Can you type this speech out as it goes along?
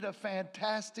A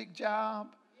fantastic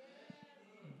job.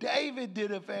 David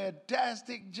did a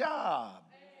fantastic job.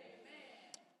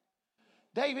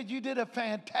 David, you did a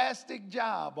fantastic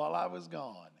job while I was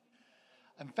gone.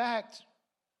 In fact,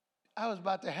 I was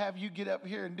about to have you get up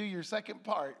here and do your second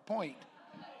point.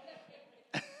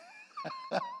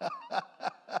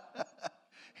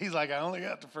 He's like, I only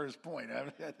got the first point.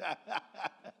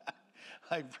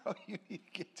 Like, bro, you need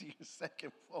to get to your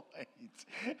second point.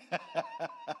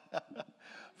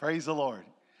 Praise the Lord.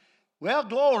 Well,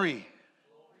 glory.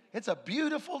 It's a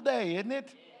beautiful day, isn't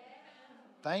it?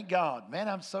 Thank God. Man,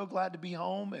 I'm so glad to be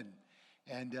home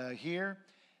and here.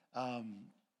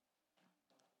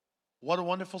 What a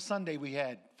wonderful Sunday we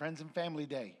had. Friends and Family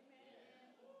Day.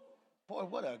 Boy,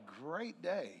 what a great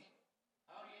day.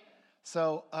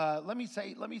 So let me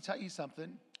tell you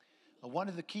something. One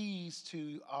of the keys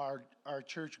to our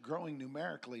church growing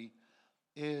numerically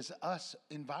is us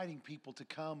inviting people to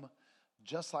come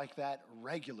just like that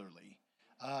regularly.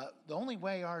 The only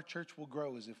way our church will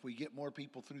grow is if we get more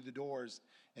people through the doors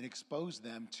and expose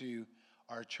them to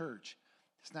our church.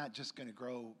 It's not just going to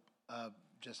grow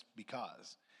just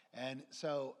because. And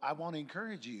so I want to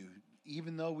encourage you,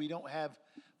 even though we don't have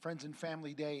Friends and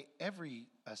Family Day every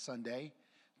Sunday,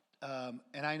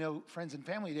 and I know Friends and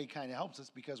Family Day kind of helps us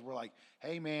because we're like,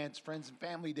 hey man, it's Friends and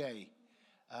Family Day.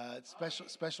 It's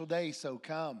special day, so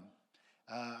come.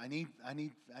 I need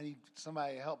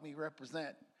somebody to help me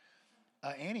represent.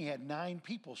 Annie had 9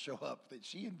 people show up that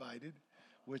she invited,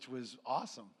 which was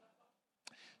awesome.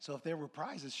 So if there were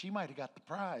prizes, she might have got the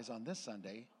prize on this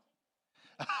Sunday.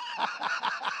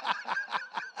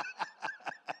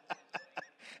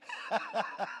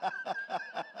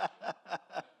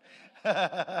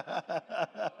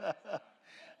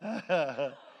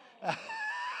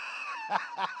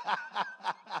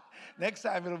 Next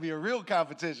time it'll be a real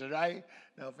competition, right?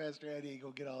 No, Pastor Eddie,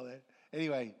 go get all that.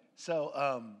 Anyway,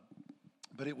 so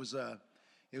but it was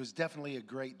definitely a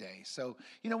great day. So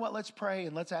you know what? Let's pray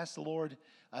and let's ask the Lord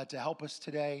to help us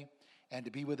today and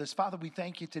to be with us. Father, we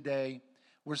thank you today.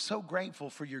 We're so grateful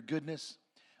for your goodness.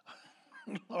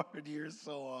 Lord, you're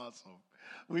so awesome.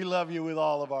 We love you with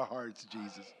all of our hearts,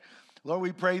 Jesus. Lord,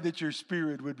 we pray that your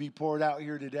spirit would be poured out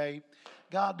here today.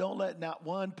 God, don't let not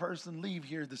one person leave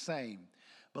here the same.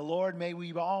 But Lord, may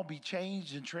we all be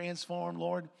changed and transformed,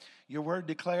 Lord. Your word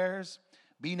declares,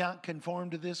 be not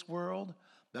conformed to this world,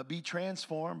 but be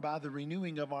transformed by the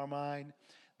renewing of our mind,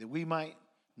 that we might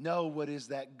know what is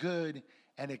that good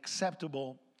and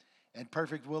acceptable and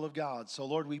perfect will of God. So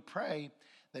Lord, we pray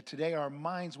that today our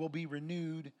minds will be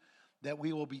renewed, that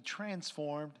we will be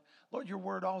transformed. Lord, your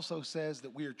word also says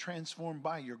that we are transformed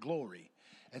by your glory.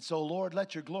 And so, Lord,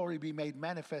 let your glory be made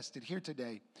manifested here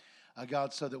today,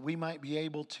 God, so that we might be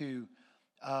able to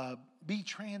be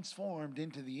transformed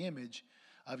into the image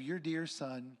of your dear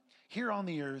Son here on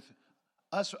the earth,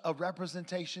 us a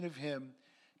representation of him,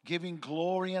 giving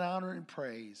glory and honor and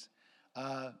praise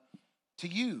to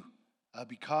you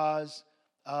because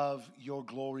of your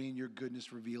glory and your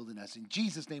goodness revealed in us. In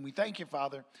Jesus' name, we thank you,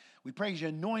 Father. We praise you.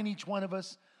 Anoint each one of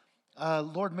us.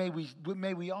 Lord, may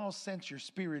we all sense your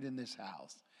spirit in this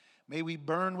house. May we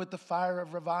burn with the fire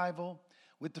of revival,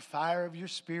 with the fire of your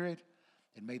spirit,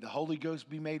 and may the Holy Ghost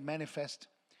be made manifest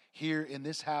here in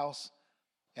this house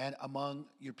and among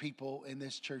your people in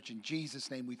this church. In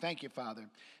Jesus' name, we thank you, Father. And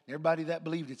everybody that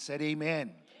believed it said amen.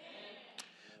 Amen.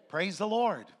 Praise the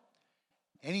Lord.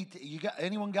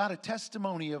 Anyone got a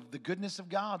testimony of the goodness of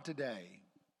God today?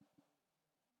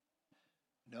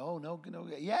 No.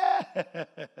 Yes.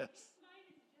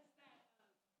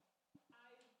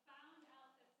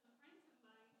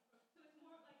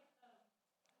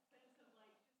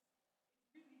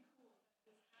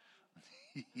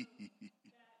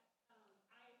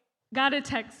 Got a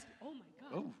text. Oh my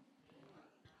God. Oh.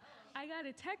 I got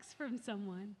a text from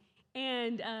someone,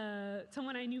 and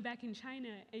someone I knew back in China,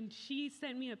 and she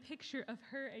sent me a picture of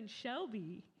her and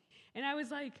Shelby. And I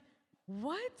was like,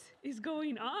 what is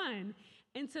going on?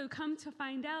 And so come to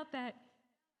find out that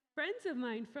friends of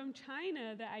mine from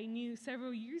China that I knew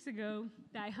several years ago,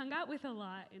 that I hung out with a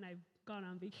lot, and I've gone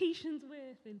on vacations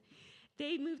with, and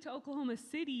they moved to Oklahoma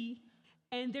City,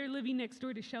 and they're living next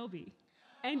door to Shelby.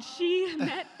 And she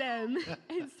met them.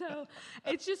 And so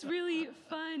it's just really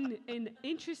fun and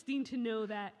interesting to know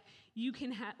that you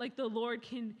can have, like, the Lord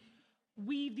can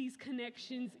weave these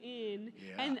connections in.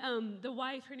 Yeah. And the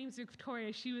wife, her name's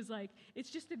Victoria, she was like,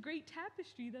 it's just a great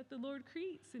tapestry that the Lord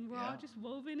creates, and we're all just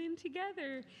woven in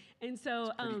together. And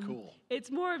so it's pretty cool.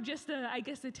 It's more of just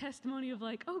a testimony of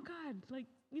like, oh God, like,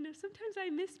 sometimes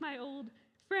I miss my old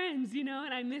friends, and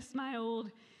I miss my old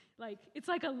Like, it's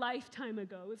like a lifetime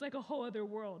ago. It's like a whole other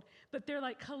world. But they're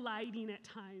like colliding at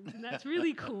times, and that's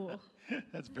really cool.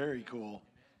 That's very cool.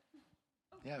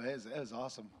 Yeah, that is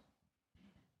awesome.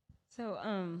 So,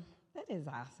 that is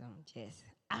awesome, Jess.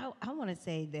 I want to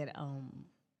say that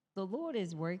the Lord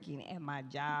is working at my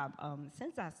job.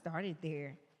 Since I started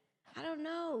there, I don't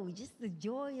know, just the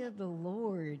joy of the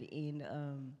Lord. And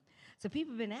so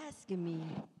people have been asking me,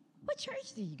 what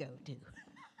church do you go to?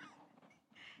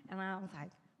 And I was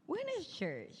like, when is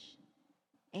church?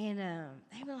 And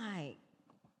they were like,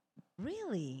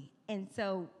 really? And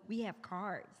so we have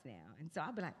cards now. And so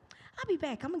I'll be like, I'll be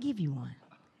back. I'm going to give you one.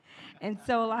 And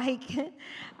so, like,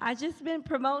 I just been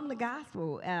promoting the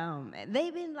gospel.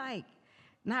 They've been, like,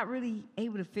 not really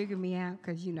able to figure me out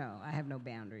because, you know, I have no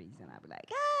boundaries. And I'll be like,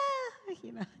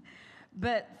 you know.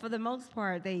 But for the most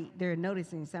part, they're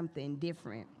noticing something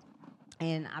different.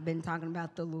 And I've been talking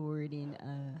about the Lord, and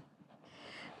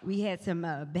we had some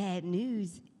bad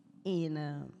news.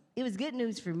 And it was good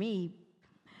news for me,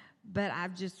 but I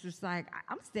just was like,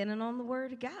 I'm standing on the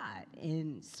word of God.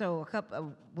 And so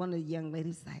one of the young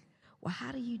ladies was like, well,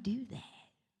 how do you do that?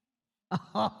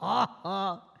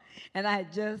 And I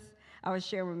was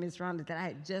sharing with Miss Rhonda that I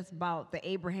had just bought the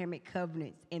Abrahamic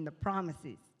covenants and the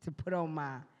promises to put on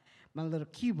my little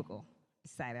cubicle.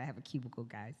 Excited, I have a cubicle,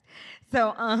 guys.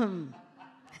 So,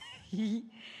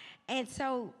 and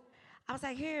so I was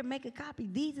like, here, make a copy.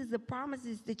 These are the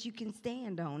promises that you can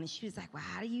stand on. And she was like, well,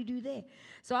 how do you do that?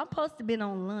 So I'm supposed to have been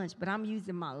on lunch, but I'm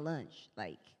using my lunch,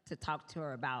 like, to talk to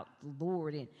her about the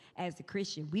Lord. And as a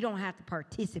Christian, we don't have to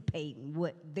participate in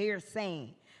what they're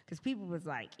saying. Because people was,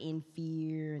 like, in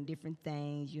fear and different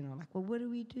things, you know, like, well, what do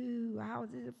we do? How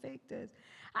does it affect us?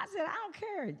 I said, I don't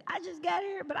care. I just got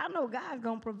here, but I know God's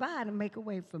going to provide and make a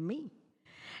way for me.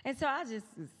 And so I just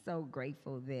was so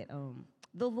grateful that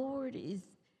the Lord is,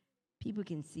 people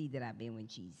can see that I've been with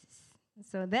Jesus.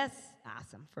 So that's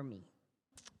awesome for me.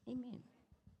 Amen.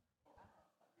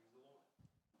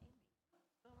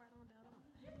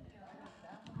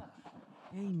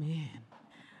 Amen.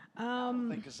 I'll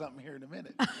think of something here in a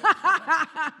minute.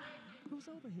 Who's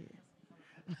over here?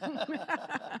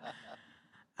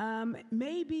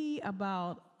 Maybe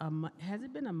about has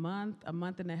it been a month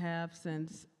and a half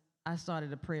since I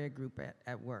started a prayer group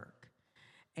at work.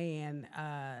 And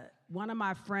one of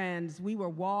my friends, we were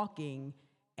walking,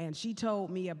 and she told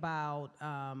me about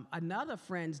another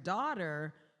friend's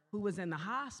daughter who was in the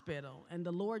hospital. And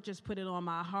the Lord just put it on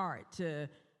my heart to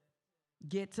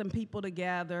get some people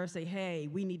together, say, hey,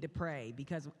 we need to pray,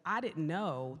 because I didn't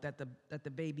know that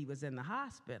the baby was in the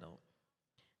hospital.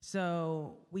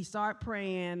 So we start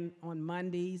praying on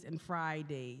Mondays and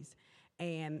Fridays,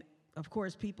 and of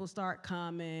course, people start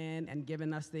coming and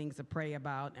giving us things to pray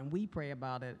about, and we pray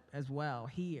about it as well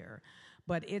here.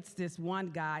 But it's this one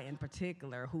guy in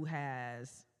particular who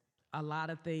has a lot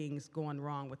of things going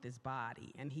wrong with his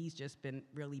body, and he's just been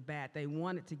really bad. They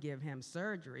wanted to give him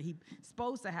surgery. He's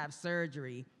supposed to have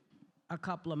surgery a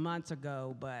couple of months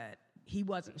ago, but he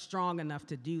wasn't strong enough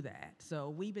to do that. So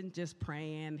we've been just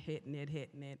praying, hitting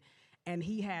it, and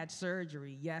he had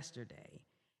surgery yesterday.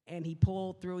 And he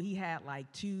pulled through. He had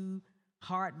like 2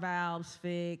 heart valves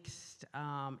fixed.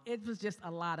 It was just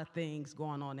a lot of things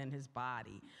going on in his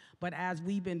body. But as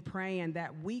we've been praying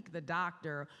that week, the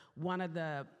doctor, one of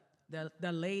the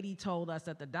lady told us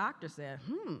that the doctor said,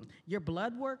 your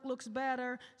blood work looks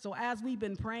better. So as we've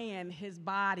been praying, his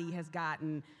body has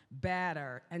gotten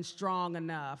better and strong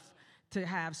enough to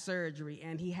have surgery,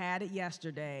 and he had it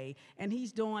yesterday, and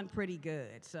he's doing pretty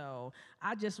good. So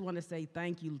I just want to say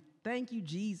thank you,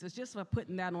 Jesus, just for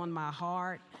putting that on my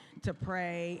heart to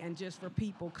pray, and just for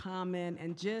people coming,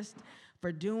 and just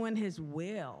for doing his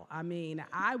will. I mean,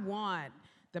 I want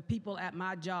the people at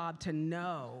my job to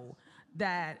know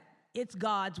that it's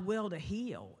God's will to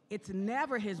heal. It's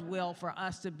never his will for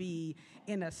us to be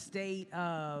in a state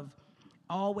of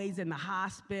always in the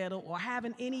hospital or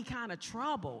having any kind of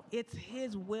trouble. It's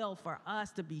his will for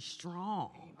us to be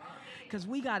strong, because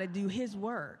we got to do his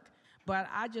work. But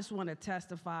I just want to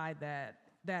testify that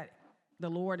the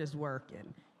Lord is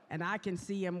working, and I can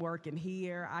see him working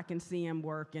here. I can see him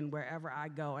working wherever I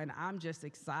go, and I'm just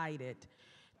excited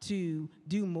to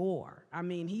do more. I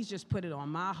mean, he's just put it on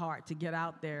my heart to get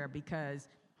out there, because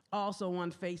also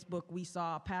on Facebook, we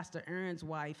saw Pastor Aaron's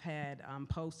wife had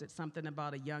posted something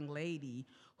about a young lady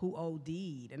who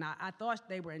OD'd. And I thought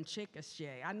they were in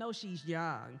Chickasha. I know she's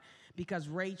young, because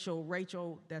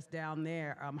Rachel that's down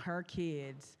there, her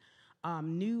kids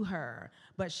knew her,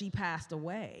 but she passed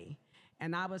away.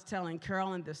 And I was telling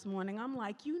Carolyn this morning, I'm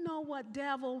like, you know what,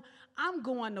 devil? I'm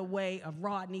going the way of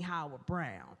Rodney Howard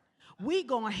Brown. we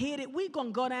gonna hit it. We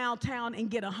gonna go downtown and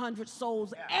get 100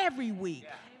 souls every week,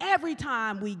 every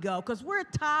time we go, because we're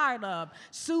tired of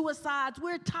suicides.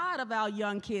 We're tired of our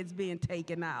young kids being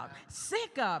taken out.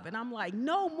 Sick of it. I'm like,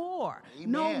 no more,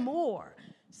 no Amen. more.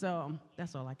 So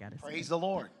that's all I gotta say. Praise the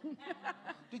Lord.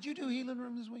 Did you do healing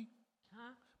room this week?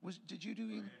 Huh? Did you do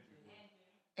healing?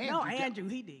 No, got- Andrew,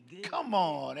 he did good. Come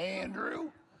on,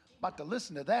 Andrew. About to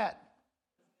listen to that.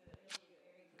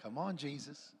 Come on,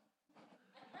 Jesus.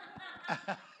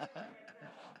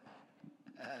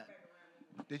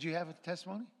 Did you have a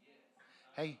testimony?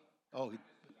 Hey, oh,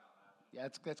 yeah,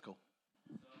 that's cool.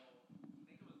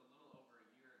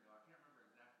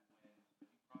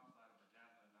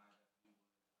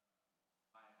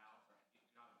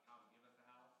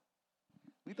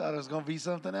 We thought it was going to be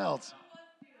something else.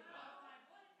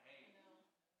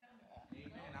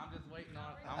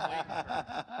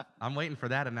 I'm waiting for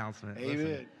that announcement. Amen.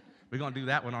 Listen, we're going to do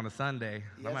that one on a Sunday.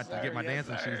 I'm going to have to get my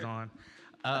dancing shoes on.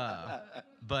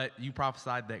 But you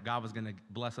prophesied that God was going to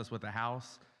bless us with a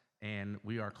house, and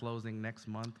we are closing next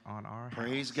month on our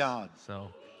Praise house. God.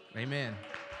 So, amen.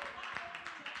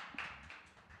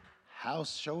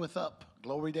 House showeth up.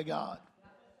 Glory to God.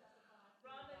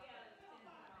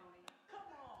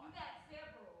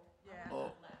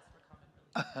 Oh.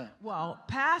 Well,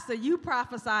 Pastor, you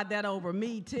prophesied that over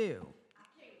me too.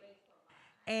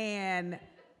 And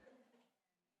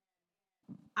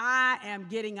I am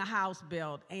getting a house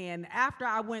built. And after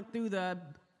I went through the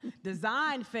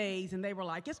design phase, and they were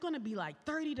like, it's going to be like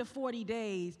 30 to 40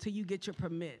 days till you get your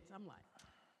permits. I'm like,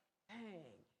 dang.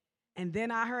 And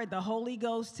then I heard the Holy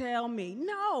Ghost tell me,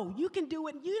 no, you can do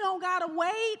it. You don't got to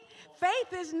wait.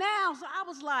 Faith is now. So I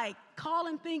was like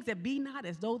calling things that be not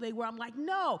as though they were. I'm like,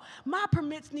 no, my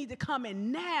permits need to come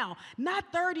in now.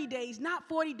 Not 30 days, not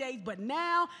 40 days, but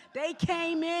now. They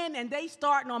came in and they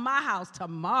starting on my house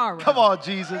tomorrow. Come on,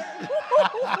 Jesus.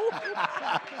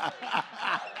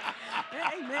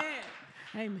 Amen.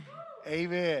 Amen.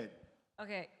 Amen.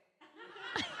 Okay.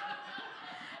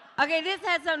 Okay, this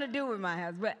has something to do with my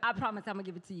house, but I promise I'm going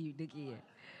to give it to you, Dickie.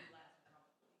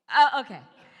 Okay.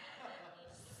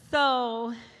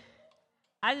 So,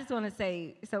 I just want to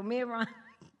say, so me and Rhonda,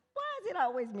 why is it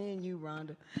always me and you,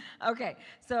 Rhonda? Okay,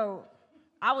 so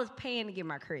I was paying to get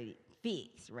my credit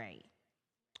fixed, right?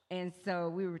 And so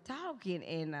we were talking,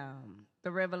 and the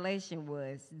revelation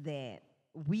was that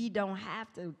we don't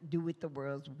have to do it the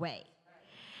world's way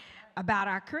about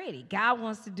our credit. God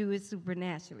wants to do it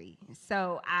supernaturally.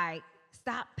 So I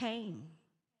stopped paying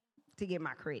to get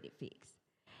my credit fixed.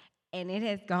 And it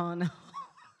has gone up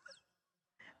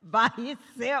by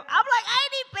itself. I'm like, I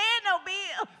ain't even paying no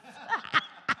bills.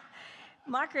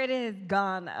 My credit has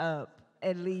gone up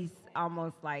at least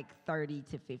almost like 30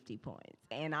 to 50 points.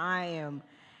 And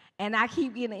I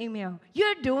keep getting an email,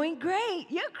 you're doing great.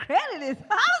 Your credit is,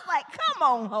 I was like, come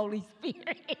on, Holy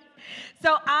Spirit.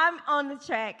 So I'm on the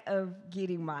track of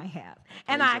getting my house.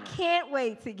 And I can't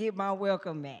wait to get my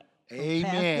welcome mat.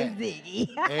 Amen. Pastor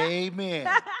Ziggy. Amen.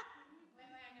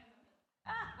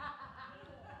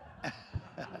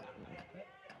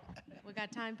 We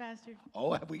got time, Pastor?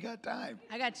 Oh, have we got time?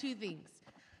 I got two things.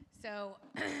 So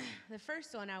the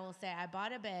first one I will say, I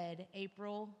bought a bed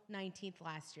April 19th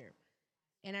last year,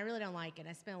 and I really don't like it.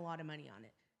 I spent a lot of money on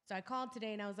it. So I called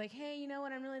today, and I was like, hey, you know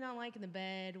what? I'm really not liking the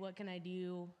bed. What can I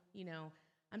do? You know,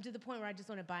 I'm to the point where I just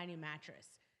want to buy a new mattress.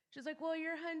 She was like, well,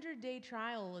 your 100-day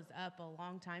trial was up a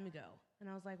long time ago. And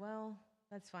I was like, well,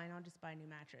 that's fine. I'll just buy a new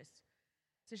mattress.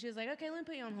 So she was like, okay, let me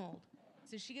put you on hold.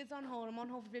 So she gets on hold. I'm on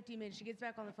hold for 15 minutes. She gets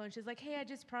back on the phone. She's like, hey, I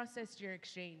just processed your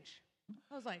exchange.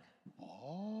 I was like,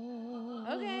 Oh.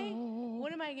 okay,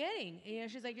 what am I getting? And, you know,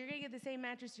 she's like, you're going to get the same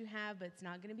mattress you have, but it's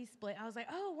not going to be split. I was like,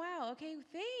 oh, wow, okay,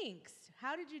 thanks.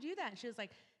 How did you do that? And she was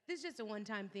like, this is just a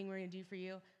one-time thing we're going to do for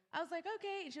you. I was like,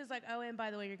 okay. And she was like, oh, and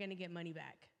by the way, you're going to get money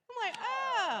back. I'm like,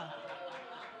 oh.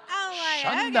 I'm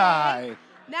like, Shandai. okay.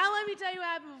 Now let me tell you what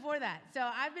happened before that. So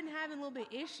I've been having a little bit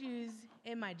issues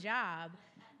in my job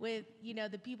with, you know,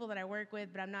 the people that I work with,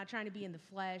 but I'm not trying to be in the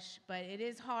flesh. But it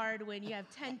is hard when you have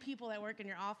 10 people that work in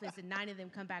your office and 9 of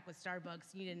them come back with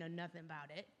Starbucks and you didn't know nothing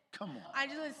about it. Come on. I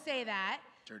just want to say that.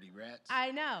 Dirty rats. I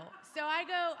know. So I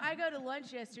go to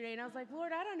lunch yesterday, and I was like,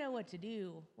 Lord, I don't know what to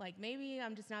do. Like, maybe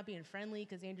I'm just not being friendly,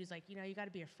 because Andrew's like, you know, you got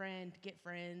to be a friend to get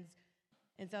friends.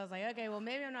 And so I was like, okay, well,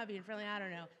 maybe I'm not being friendly. I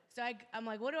don't know. So I'm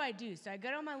like, what do I do? So I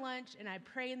go to my lunch, and I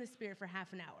pray in the Spirit for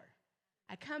half an hour.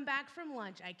 I come back from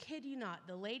lunch. I kid you not.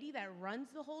 The lady that runs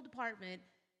the whole department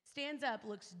stands up,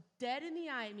 looks dead in the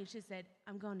eye at me. She said,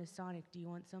 I'm going to Sonic. Do you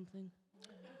want something?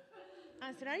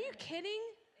 I said, are you kidding?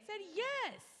 I said,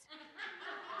 yes.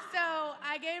 So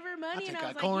I gave her money, and I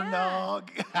was like, corn yeah.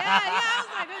 dog. Yeah.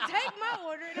 I was like, take my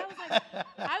order. And I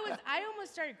was like, I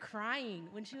almost started crying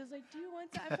when she was like, do you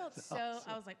want to? I felt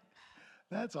I was like,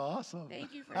 That's awesome.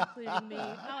 thank you for including me. Oh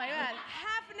my God.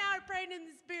 Half an hour praying in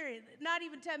the Spirit. Not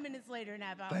even 10 minutes later, and I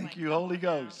was Thank like, you, Holy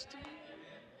Ghost.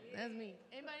 That's me.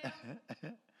 Anybody else?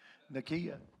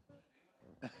 Nakia.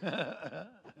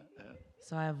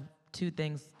 So I have two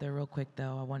things. They're real quick,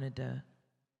 though. I wanted to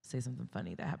say something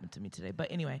funny that happened to me today. But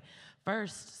anyway,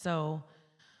 first, so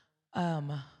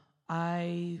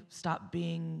I stopped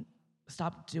doing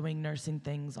nursing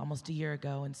things almost a year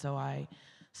ago, and so I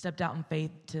stepped out in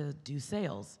faith to do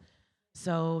sales.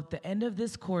 So the end of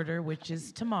this quarter, which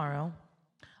is tomorrow,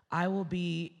 I will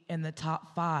be in the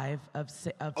top 5 of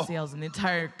sales in the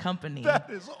entire company. That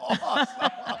is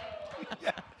awesome.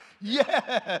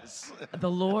 Yes. The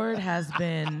Lord has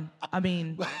been, I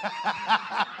mean,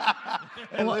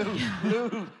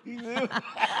 Lou.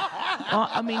 well,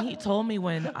 I mean, he told me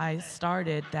when I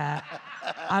started that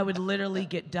I would literally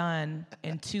get done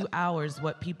in 2 hours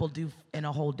what people do in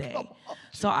a whole day.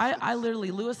 So I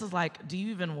literally, Lewis is like, do you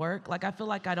even work? Like, I feel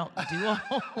like I don't do a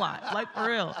whole lot. Like, for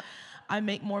real. I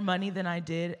make more money than I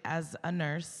did as a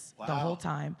nurse the whole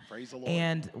time. Praise the Lord.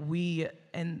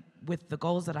 And with the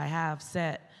goals that I have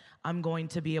set, I'm going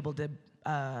to be able to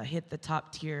hit the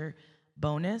top tier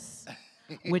bonus,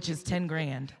 which is 10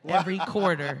 grand every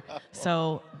quarter.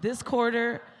 So this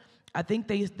quarter, I think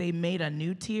they made a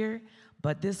new tier,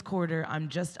 but this quarter I'm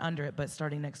just under it. But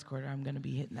starting next quarter, I'm going to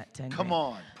be hitting that 10 grand. Come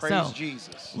on. Praise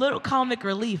Jesus. Little comic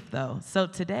relief, though. So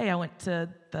today I went to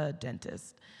the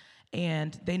dentist,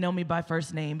 and they know me by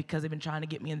first name because they've been trying to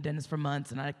get me in the dentist for months,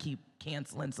 and I keep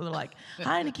canceling. So they're like,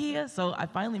 hi, Nakia. So I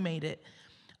finally made it.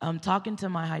 I'm talking to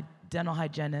my dental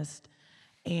hygienist,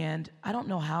 and I don't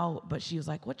know how, but she was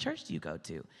like, what church do you go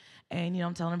to? And,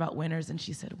 I'm telling her about Winners, and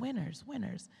she said, Winners.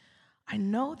 I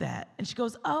know that. And she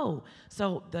goes, oh,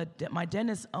 so my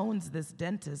dentist owns this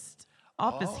dentist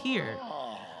office here,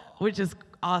 which is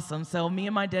awesome. So me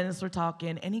and my dentist were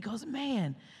talking, and he goes,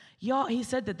 man, he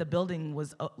said that the building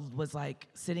was like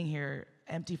sitting here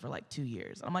empty for like 2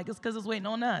 years. I'm like, it's because it's waiting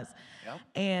on us. Yep.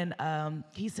 And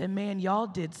he said, man, y'all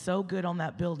did so good on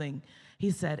that building.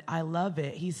 He said, I love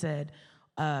it. He said,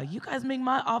 you guys make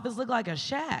my office look like a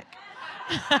shack.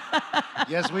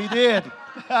 Yes, we did. So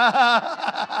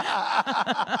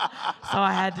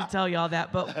I had to tell y'all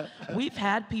that. But we've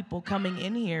had people coming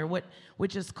in here,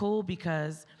 which is cool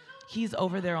because he's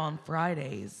over there on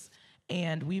Fridays.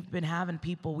 And we've been having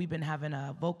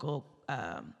a vocal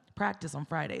practice on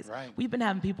Fridays. Right. We've been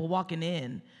having people walking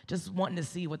in just wanting to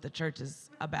see what the church is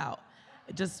about.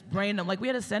 Just random. Like, we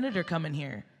had a senator come in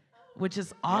here, which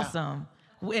is awesome.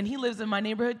 Yeah. And he lives in my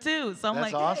neighborhood, too. So I'm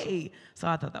That's like, awesome. hey. So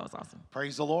I thought that was awesome.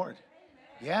 Praise the Lord.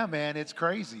 Yeah, man, it's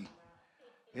crazy.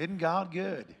 Isn't God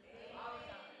good?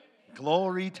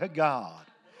 Glory to God.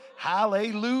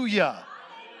 Hallelujah.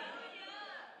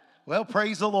 Well,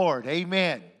 praise the Lord.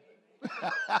 Amen.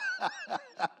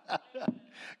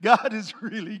 God is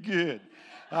really good.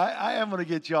 I am going to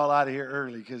get y'all out of here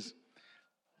early because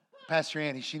Pastor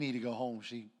Annie, she need to go home.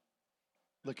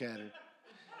 Look at her.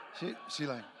 She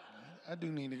like, I do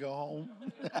need to go home.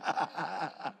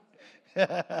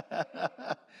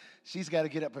 She's got to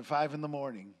get up at 5 in the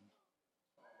morning.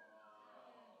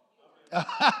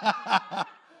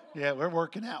 Yeah, we're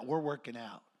working out.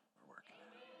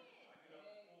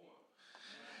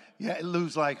 Yeah,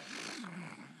 Lou's like,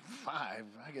 5.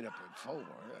 I get up at 4.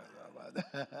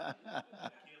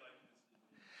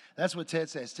 That's what Ted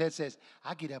says. Ted says,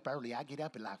 I get up early. I get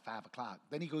up at like 5 o'clock.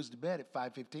 Then he goes to bed at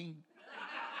 5:15.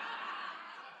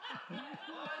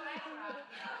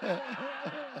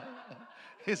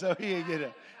 So he ain't get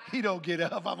up. He don't get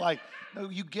up. I'm like, no,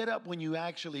 you get up when you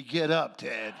actually get up,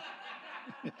 Ted.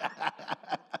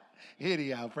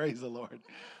 Anyhow, praise the Lord.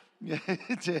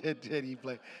 Ted,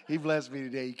 he blessed me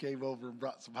today. He came over and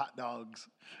brought some hot dogs.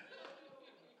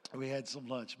 We had some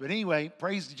lunch. But anyway,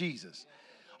 praise Jesus.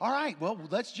 All right, well,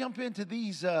 let's jump into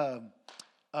these, what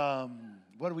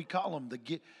do we call them?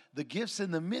 The gifts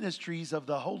and the ministries of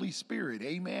the Holy Spirit.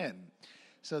 Amen.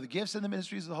 So the gifts and the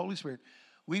ministries of the Holy Spirit.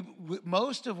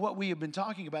 Most of what we have been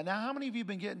talking about. Now, how many of you have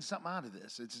been getting something out of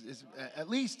this? It's at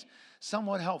least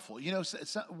somewhat helpful.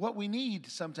 What we need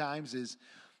sometimes is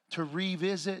to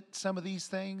revisit some of these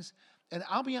things. And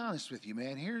I'll be honest with you,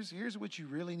 man. Here's what you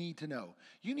really need to know.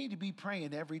 You need to be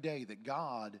praying every day that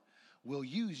God will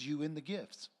use you in the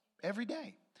gifts every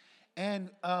day. And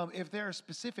if there are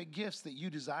specific gifts that you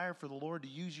desire for the Lord to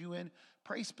use you in,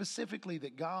 pray specifically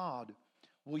that God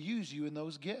will use you in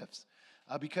those gifts.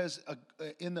 Because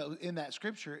in that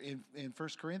scripture in 1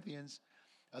 Corinthians,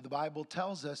 the Bible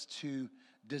tells us to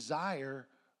desire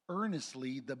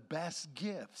earnestly the best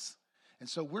gifts. And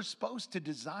so we're supposed to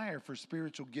desire for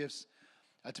spiritual gifts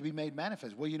to be made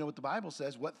manifest. Well, you know what the Bible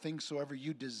says, what things soever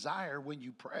you desire when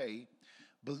you pray,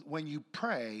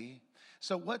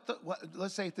 so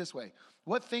let's say it this way,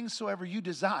 what things soever you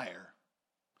desire,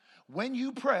 when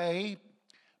you pray,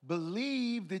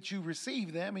 believe that you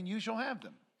receive them and you shall have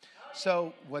them.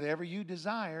 So whatever you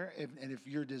desire, and if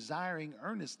you're desiring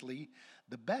earnestly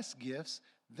the best gifts,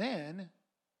 then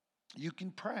you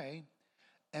can pray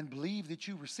and believe that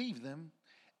you receive them,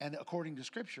 and according to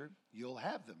Scripture, you'll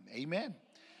have them. Amen.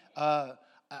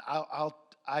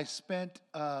 I spent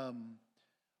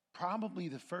probably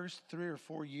the first 3 or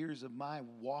 4 years of my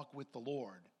walk with the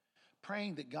Lord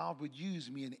praying that God would use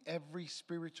me in every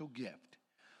spiritual gift.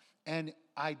 And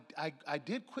I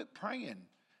did quit praying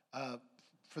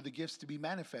for the gifts to be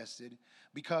manifested,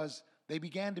 because they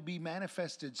began to be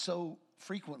manifested so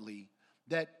frequently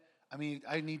that, I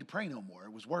didn't need to pray no more.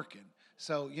 It was working.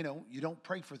 So, you don't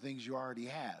pray for things you already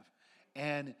have.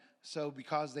 And so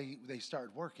because they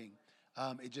start working,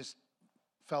 it just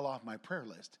fell off my prayer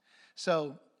list.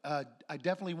 So I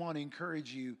definitely want to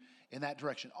encourage you in that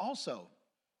direction. Also,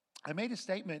 I made a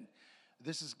statement.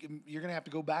 You're going to have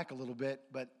to go back a little bit,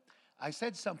 but I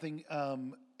said something,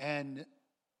 and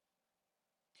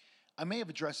I may have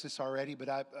addressed this already, but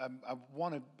I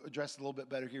want to address it a little bit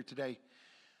better here today.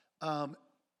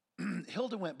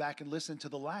 Hilda went back and listened to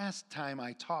the last time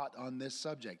I taught on this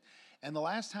subject. And the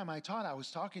last time I taught, I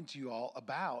was talking to you all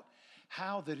about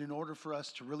how that in order for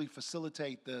us to really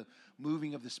facilitate the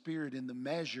moving of the Spirit in the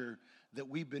measure that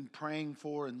we've been praying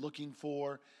for and looking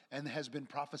for and has been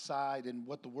prophesied, and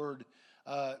what the Word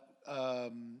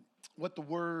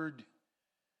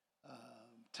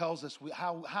tells us,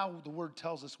 how the Word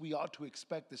tells us we ought to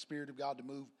expect the Spirit of God to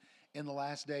move in the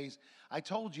last days. I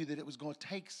told you that it was going to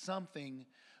take something,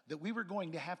 that we were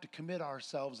going to have to commit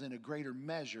ourselves in a greater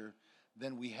measure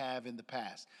than we have in the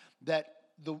past. That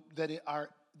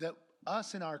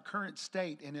us in our current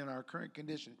state and in our current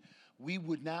condition, we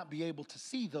would not be able to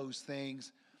see those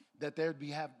things, that there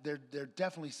are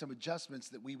definitely some adjustments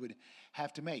that we would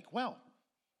have to make. Well,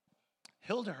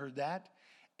 Hilda heard that,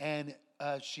 and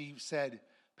she said,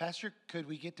 Pastor, could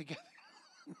we get together?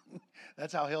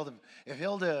 That's how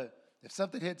Hilda, if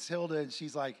something hits Hilda and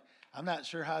she's like, I'm not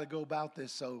sure how to go about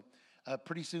this, so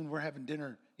pretty soon we're having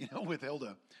dinner, with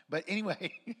Hilda. But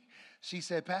anyway, she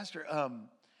said, Pastor,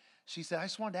 she said, I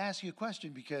just wanted to ask you a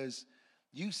question, because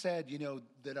you said,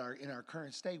 that in our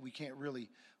current state, we can't really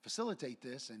facilitate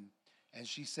this. And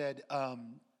she said,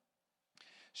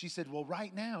 well,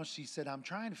 right now, she said, I'm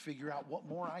trying to figure out what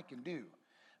more I can do,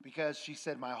 because she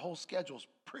said, my whole schedule's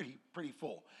pretty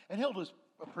full. And Hilda's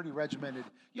a pretty regimented,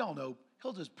 y'all know,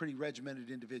 Hilda's a pretty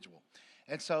regimented individual.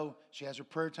 And so she has her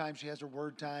prayer time, she has her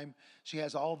word time, she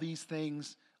has all these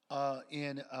things on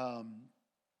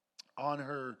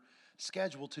her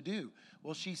schedule to do.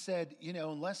 Well, she said,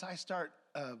 unless I start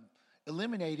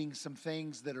eliminating some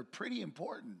things that are pretty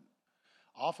important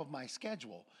off of my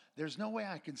schedule, there's no way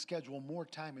I can schedule more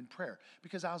time in prayer.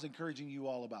 Because I was encouraging you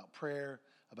all about prayer,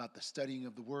 about the studying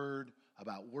of the Word,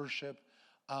 about worship,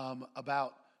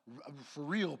 about for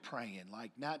real praying,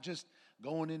 like not just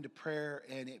going into prayer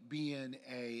and it being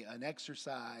an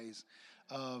exercise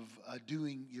of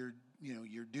doing your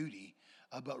duty,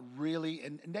 but really,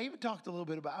 and David talked a little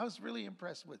bit about, I was really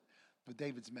impressed with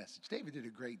David's message. David did a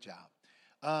great job.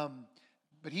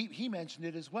 But he mentioned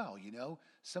it as well,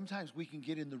 sometimes we can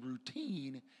get in the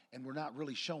routine and we're not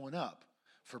really showing up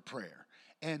for prayer.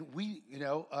 And we,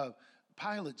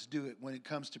 pilots do it when it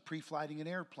comes to pre-flighting an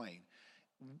airplane.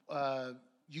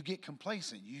 You get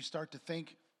complacent. You start to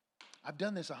think, I've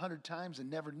done this 100 times and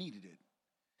never needed it.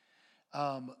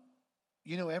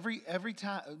 Every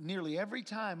time, nearly every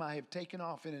time I have taken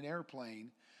off in an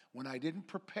airplane, when I didn't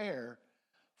prepare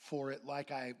for it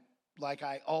like I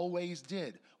always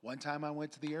did. One time I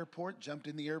went to the airport, jumped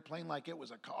in the airplane like it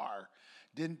was a car.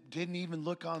 Didn't even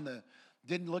look I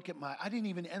didn't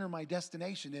even enter my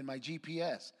destination in my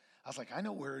GPS. I was like, I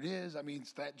know where it is.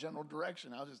 It's that general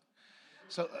direction.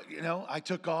 I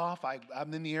took off.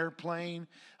 I'm in the airplane.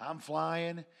 I'm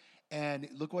flying. And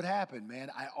look what happened, man.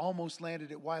 I almost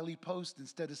landed at Wiley Post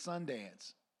instead of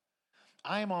Sundance.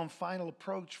 I am on final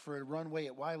approach for a runway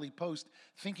at Wiley Post,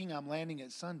 thinking I'm landing at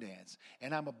Sundance.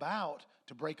 And I'm about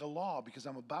to break a law, because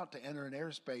I'm about to enter an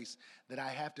airspace that I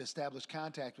have to establish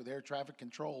contact with air traffic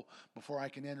control before I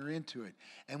can enter into it.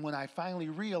 And when I finally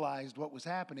realized what was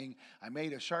happening, I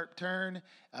made a sharp turn,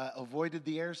 avoided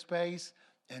the airspace,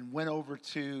 and went over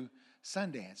to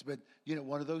Sundance. But, you know,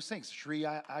 one of those things. Shree,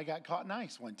 I got caught in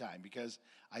ice one time because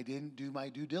I didn't do my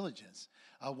due diligence.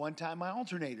 One time my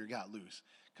alternator got loose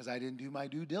because I didn't do my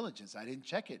due diligence. I didn't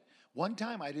check it. One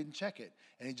time I didn't check it,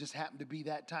 and it just happened to be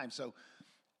that time. So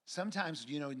sometimes,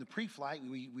 you know, in the pre-flight,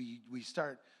 we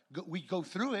go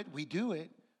through it, we do it,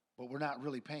 but we're not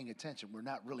really paying attention. We're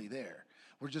not really there.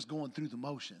 We're just going through the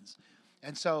motions.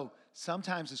 And so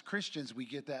sometimes as Christians, we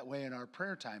get that way in our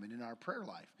prayer time and in our prayer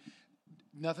life.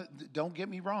 Nothing. Don't get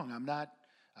me wrong. I'm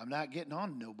not getting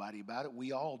on to nobody about it.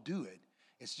 We all do it.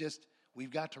 It's just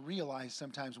we've got to realize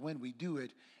sometimes when we do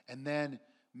it and then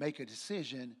make a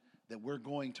decision that we're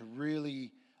going to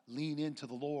really lean into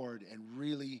the Lord and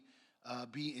really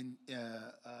be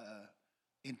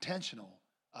intentional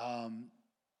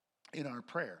in our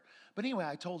prayer. But anyway,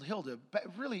 I told Hilda, but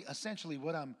really essentially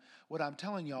what I'm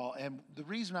telling y'all, and the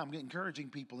reason I'm encouraging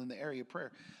people in the area of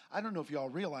prayer, I don't know if y'all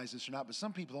realize this or not, but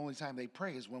some people, the only time they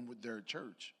pray is when they're at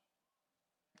church.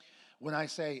 When I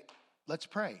say, let's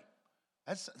pray,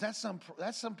 that's some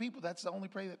people, that's the only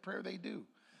prayer they do.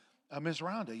 Miss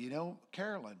Rhonda, you know,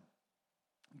 Carolyn,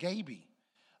 Gaby,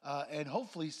 and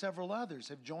hopefully several others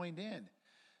have joined in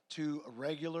to a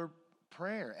regular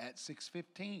prayer at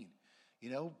 6:15. You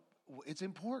know, it's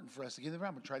important for us to get in there.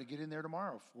 I'm going to try to get in there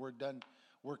tomorrow if we're done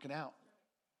working out.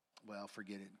 Well,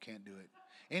 forget it. Can't do it.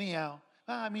 Anyhow,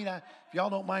 I mean, if y'all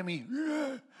don't mind me.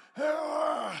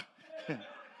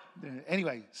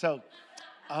 Anyway, so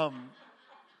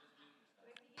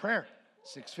prayer,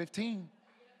 6:15.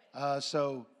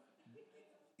 So,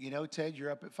 you know, Ted,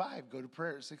 you're up at 5. Go to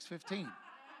prayer at 6:15.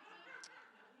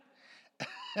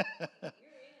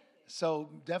 So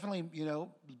definitely, you know,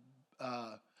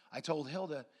 I told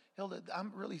Hilda,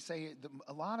 I'm really saying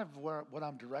a lot of what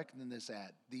I'm directing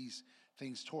these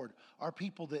things toward, are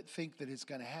people that think that it's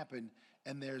going to happen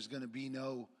and there's going to be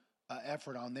no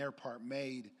effort on their part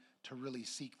made to really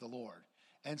seek the Lord.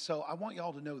 And so I want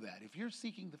y'all to know that. If you're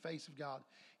seeking the face of God,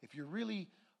 if you're really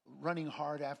running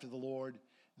hard after the Lord,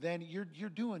 then you're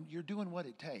doing what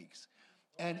it takes.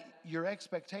 And your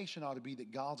expectation ought to be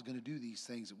that God's going to do these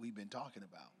things that we've been talking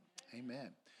about.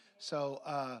 Amen. So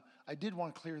I did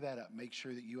want to clear that up, make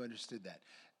sure that you understood that.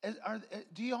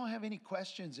 Do you all have any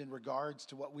questions in regards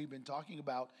to what we've been talking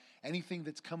about? Anything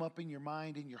that's come up in your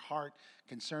mind, in your heart,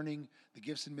 concerning the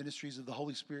gifts and ministries of the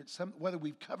Holy Spirit, whether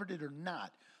we've covered it or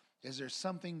not? Is there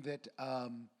something that,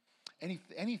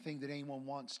 anything that anyone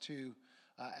wants to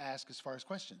ask as far as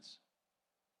questions?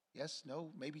 Yes, no,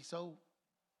 maybe so?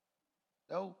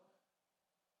 No?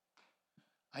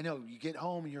 I know you get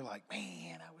home and you're like,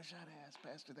 man, I wish I'd asked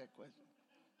Pastor that question.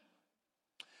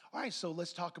 All right, so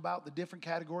let's talk about the different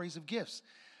categories of gifts.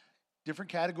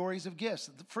 Different categories of gifts.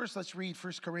 First, let's read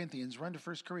 1 Corinthians. Run to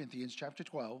 1 Corinthians chapter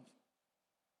 12.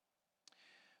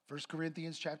 1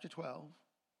 Corinthians chapter 12.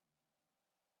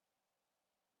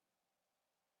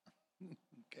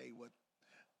 Okay, what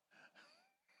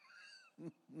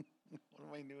am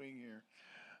I doing here?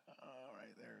 All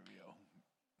right, there we go.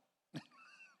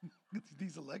 It's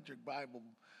these electric Bible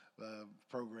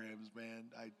programs, man,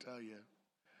 I tell you.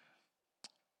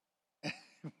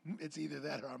 It's either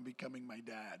that or I'm becoming my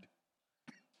dad.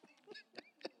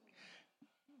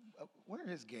 Where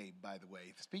is Gabe, by the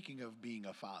way? Speaking of being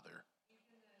a father.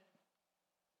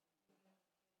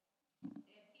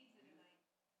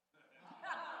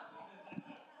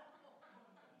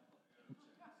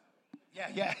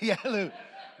 Yeah, Lou.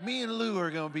 Me and Lou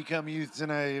are going to become youth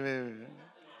tonight.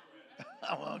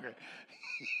 I'm hungry.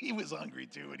 He was hungry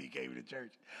too when he came to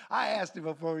church. I asked him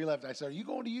before we left. I said, "Are you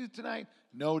going to youth tonight?"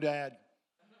 "No, Dad.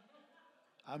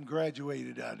 I'm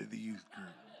graduated out of the youth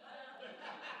group."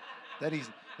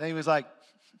 Then he was like,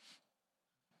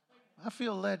 "I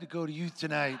feel led to go to youth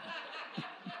tonight."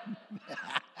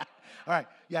 All right,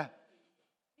 yeah.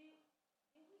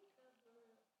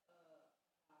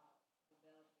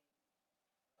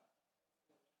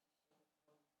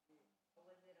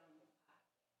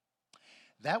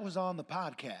 That was on the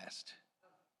podcast.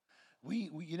 We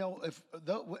you know,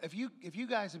 if you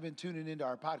guys have been tuning into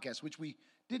our podcast, which we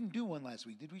didn't do one last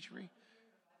week, did we, Sheree?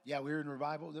 Yeah, we were in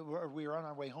revival. We were on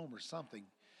our way home or something,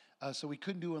 so we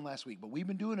couldn't do one last week. But we've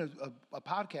been doing a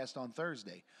podcast on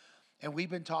Thursday, and we've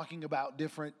been talking about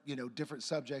different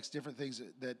subjects, different things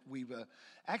that we've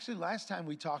actually last time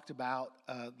we talked about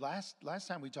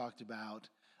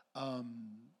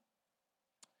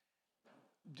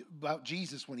about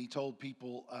Jesus when he told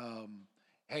people,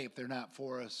 hey, if they're not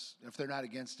for us, if they're not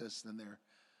against us, then they're,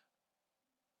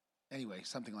 anyway,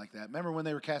 something like that. Remember when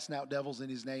they were casting out devils in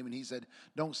his name and he said,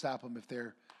 don't stop them if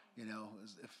they're You know,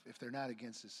 if they're not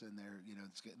against us, then they're, you know,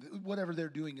 whatever they're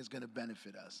doing is going to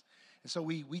benefit us. And so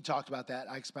we talked about that.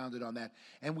 I expounded on that.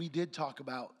 And we did talk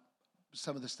about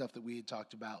some of the stuff that we had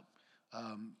talked about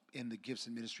in the gifts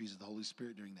and ministries of the Holy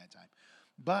Spirit during that time.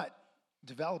 But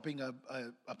developing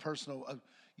a personal,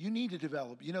 you need to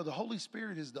develop, you know, the Holy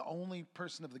Spirit is the only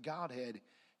person of the Godhead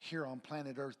here on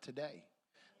planet Earth today.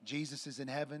 Jesus is in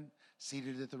heaven,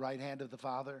 seated at the right hand of the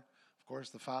Father. Of course,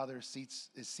 the Father is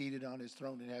seated on his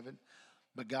throne in heaven.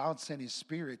 But God sent his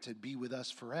Spirit to be with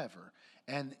us forever.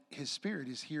 And his Spirit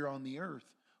is here on the earth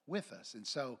with us. And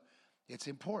so it's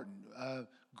important.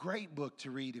 Great book to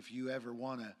read if you ever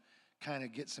want to kind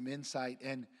of get some insight.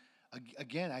 And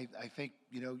again, I think,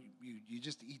 you know, you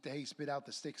just eat the hay, spit out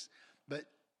the sticks. But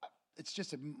it's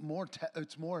just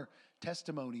it's more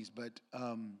testimonies. But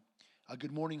A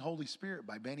Good Morning, Holy Spirit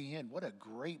by Benny Hinn. What a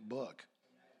great book.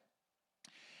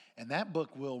 And that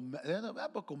book will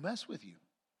mess with you,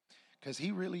 because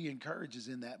he really encourages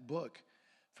in that book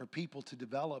for people to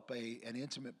develop an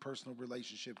intimate personal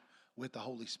relationship with the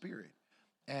Holy Spirit.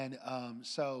 And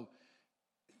so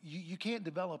you can't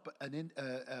develop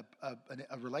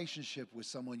a relationship with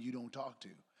someone you don't talk to.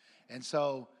 And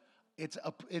so it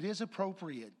is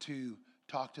appropriate to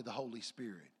talk to the Holy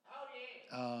Spirit.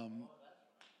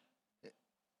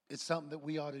 It's something that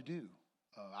we ought to do.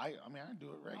 I do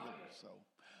it regularly. So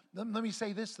let me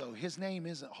say this, though. His name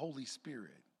isn't Holy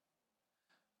Spirit.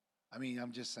 I mean,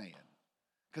 I'm just saying.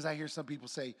 Because I hear some people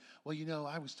say, well, you know,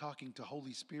 I was talking to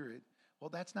Holy Spirit. Well,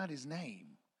 that's not his name.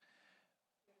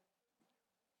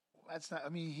 That's not, I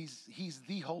mean, he's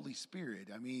the Holy Spirit.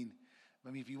 I mean,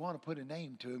 if you want to put a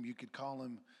name to him, you could call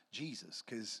him Jesus.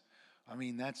 Because, I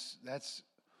mean, that's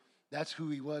who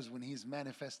he was when he's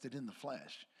manifested in the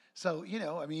flesh. So, you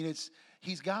know, I mean,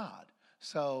 he's God.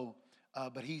 So,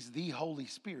 but he's the Holy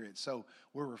Spirit. So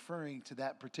we're referring to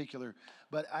that particular.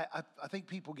 But I think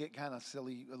people get kind of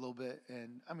silly a little bit.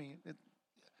 And, I mean,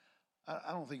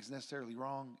 I don't think it's necessarily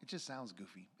wrong. It just sounds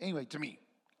goofy. Anyway, to me.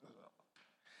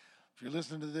 If you're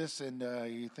listening to this and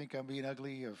you think I'm being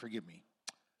ugly, forgive me.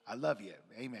 I love you.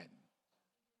 Amen.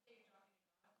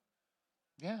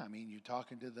 Yeah, I mean, you're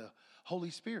talking to the Holy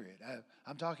Spirit.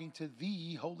 I'm talking to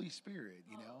the Holy Spirit,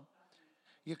 you know.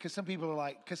 Yeah, because some people are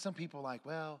like,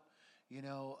 well, you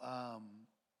know,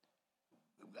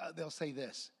 they'll say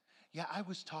this. Yeah, I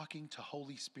was talking to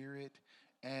Holy Spirit,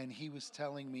 and he was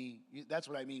telling me. That's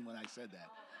what I mean when I said that.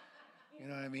 You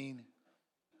know what I mean?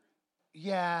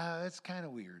 Yeah, that's kind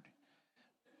of weird.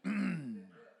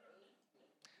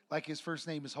 Like his first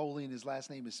name is Holy and his last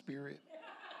name is Spirit. Yeah.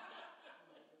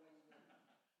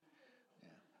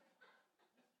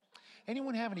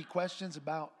 Anyone have any questions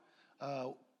about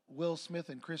Will Smith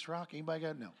and Chris Rock? Anybody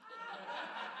got? No.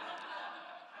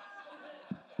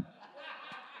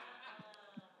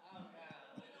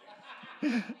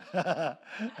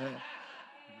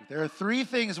 There are 3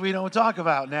 things we don't talk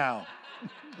about now.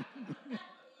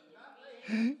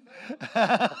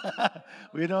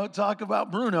 We don't talk about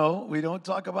Bruno. We don't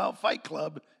talk about Fight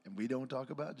Club. And we don't talk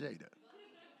about Jada.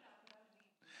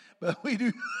 But we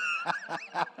do.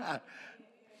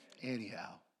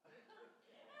 Anyhow.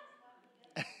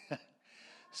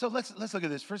 So let's look at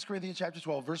this. 1 Corinthians chapter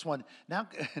 12, verse 1.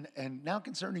 Now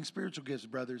concerning spiritual gifts,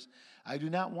 brothers, I do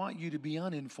not want you to be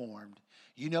uninformed.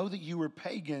 You know that you were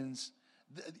pagans.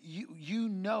 You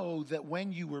know that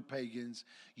when you were pagans,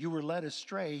 you were led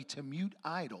astray to mute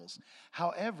idols.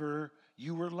 However,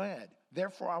 you were led.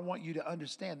 Therefore, I want you to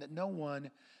understand that no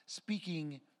one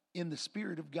speaking in the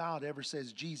Spirit of God ever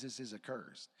says Jesus is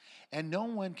accursed. And no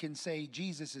one can say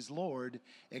Jesus is Lord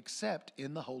except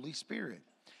in the Holy Spirit.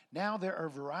 Now, there are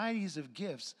varieties of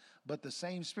gifts, but the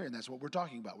same Spirit. And that's what we're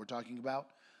talking about. We're talking about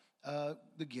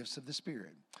the gifts of the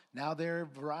Spirit. Now, there are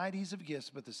varieties of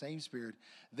gifts, but the same Spirit.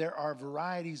 There are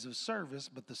varieties of service,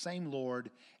 but the same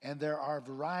Lord. And there are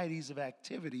varieties of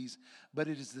activities, but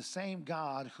it is the same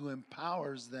God who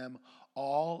empowers them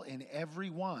all in every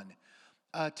one.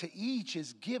 To each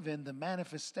is given the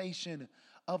manifestation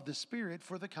of the Spirit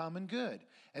for the common good.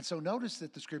 And so notice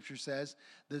that the Scripture says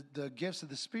the gifts of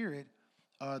the Spirit,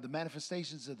 the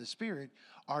manifestations of the Spirit,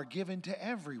 are given to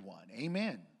everyone.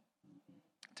 Amen.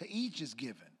 To each is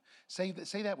given. Say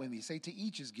that with me. Say, to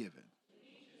each is given.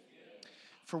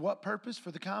 For what purpose?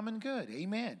 For the common good.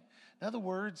 Amen. In other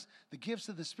words, the gifts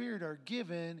of the Spirit are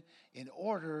given in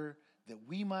order that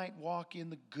we might walk in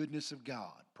the goodness of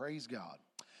God. Praise God.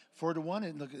 For the one,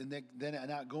 and look, and then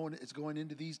it's going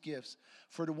into these gifts.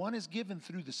 For the one is given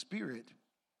through the Spirit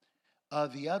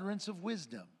the utterance of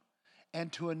wisdom,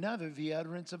 and to another the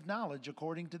utterance of knowledge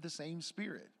according to the same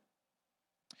Spirit.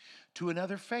 To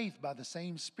another faith by the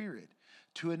same Spirit.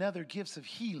 to another gifts of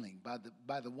healing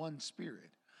by the one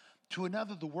Spirit, to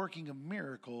another the working of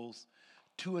miracles,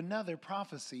 to another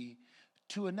prophecy,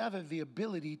 to another the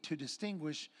ability to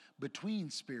distinguish between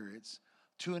spirits,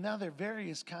 to another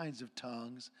various kinds of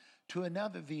tongues, to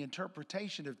another the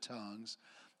interpretation of tongues.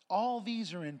 All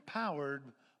these are empowered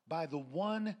by the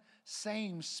one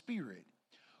same Spirit,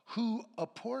 who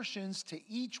apportions to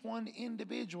each one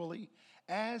individually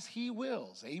as he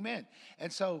wills. Amen.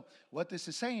 And so what this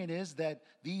is saying is that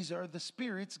these are the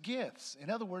Spirit's gifts. In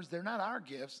other words, they're not our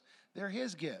gifts, they're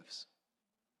his gifts.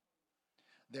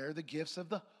 They're the gifts of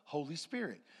the Holy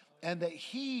Spirit. And that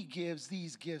he gives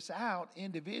these gifts out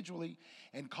individually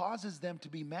and causes them to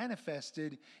be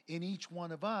manifested in each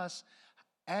one of us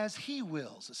as he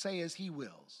wills. Say, as he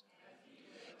wills.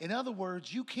 In other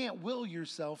words, you can't will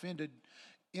yourself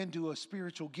into a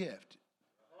spiritual gift.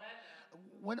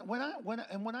 When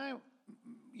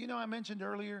I mentioned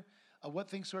earlier, what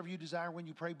things soever you desire when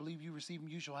you pray, believe you receive them,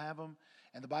 you shall have them.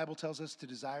 And the Bible tells us to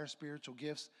desire spiritual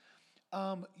gifts.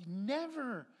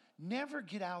 Never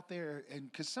get out there,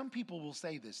 and because some people will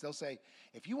say this, they'll say,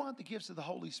 if you want the gifts of the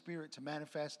Holy Spirit to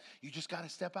manifest, you just got to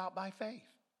step out by faith.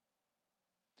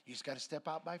 You just got to step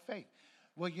out by faith.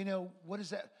 Well, what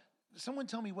is that? Someone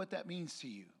tell me what that means to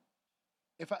you.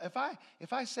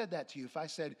 If I said that to you, if I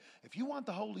said, if you want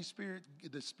the Holy Spirit,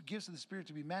 the gifts of the Spirit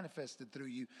to be manifested through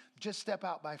you, just step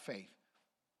out by faith.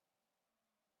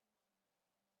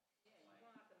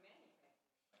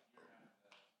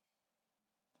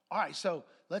 All right, so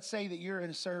let's say that you're in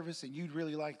a service and you'd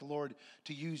really like the Lord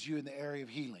to use you in the area of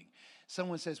healing.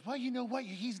 Someone says, well, you know what?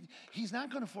 He's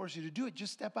not going to force you to do it.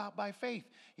 Just step out by faith,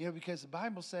 because the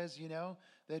Bible says,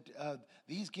 that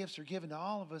these gifts are given to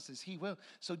all of us as he will.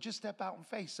 So just step out in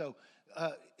faith. So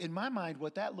in my mind,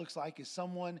 what that looks like is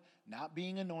someone not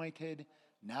being anointed,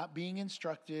 not being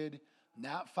instructed,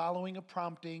 not following a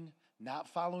prompting, not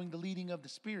following the leading of the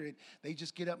Spirit. They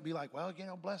just get up and be like, well,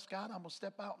 bless God, I'm going to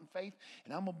step out in faith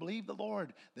and I'm going to believe the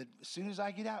Lord that as soon as I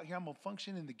get out here, I'm going to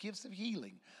function in the gifts of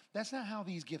healing. That's not how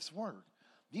these gifts work.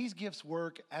 These gifts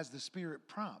work as the Spirit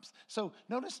prompts. So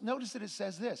notice that it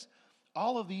says this,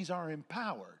 all of these are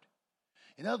empowered.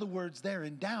 In other words, they're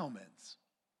endowments.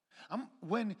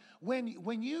 When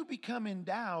you become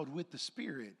endowed with the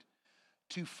Spirit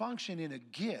to function in a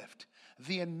gift,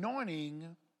 the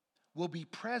anointing will be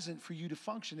present for you to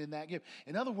function in that gift.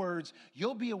 In other words,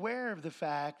 you'll be aware of the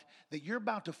fact that you're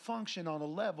about to function on a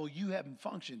level you haven't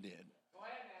functioned in.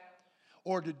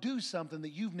 Or to do something that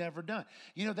you've never done.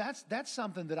 That's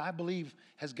something that I believe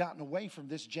has gotten away from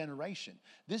this generation.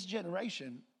 This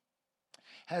generation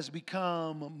has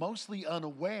become mostly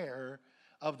unaware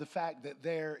of the fact that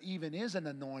there even is an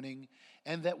anointing,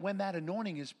 and that when that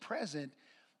anointing is present,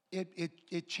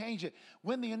 it changes.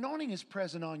 When the anointing is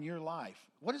present on your life,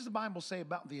 what does the Bible say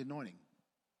about the anointing?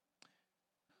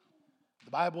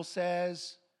 The Bible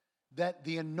says that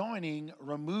the anointing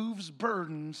removes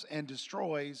burdens and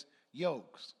destroys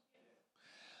yokes.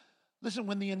 Listen,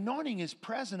 when the anointing is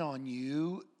present on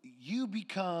you, you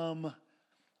become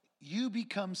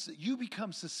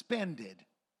suspended.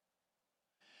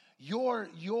 Your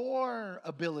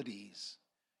abilities,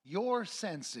 your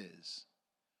senses,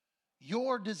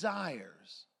 your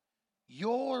desires,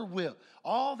 your will,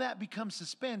 all that becomes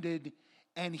suspended,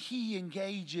 and he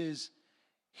engages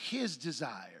his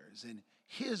desires and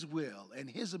his will and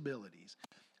his abilities.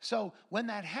 So when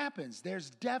that happens, there's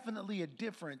definitely a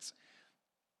difference.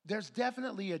 There's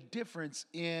definitely a difference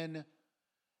in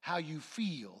how you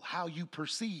feel, how you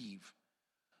perceive,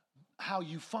 how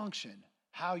you function,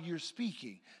 how you're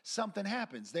speaking. Something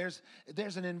happens. There's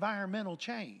an environmental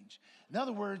change. In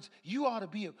other words, you ought to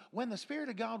be, when the Spirit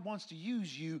of God wants to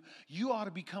use you, you ought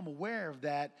to become aware of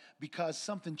that, because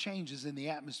something changes in the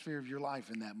atmosphere of your life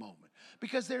in that moment.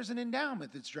 Because there's an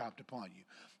endowment that's dropped upon you.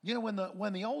 When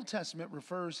the Old Testament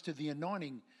refers to the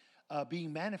anointing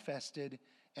being manifested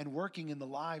and working in the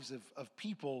lives of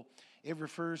people, it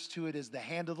refers to it as the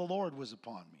hand of the Lord was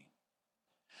upon me.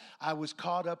 I was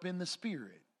caught up in the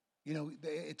Spirit.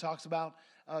 It talks about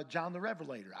John the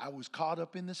Revelator. I was caught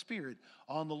up in the Spirit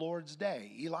on the Lord's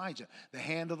day. Elijah, the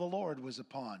hand of the Lord was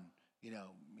upon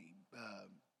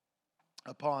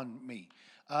me.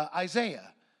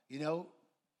 Isaiah,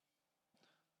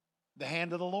 the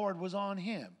hand of the Lord was on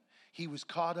him. He was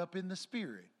caught up in the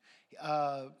Spirit.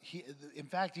 In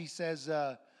fact, he says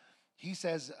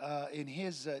in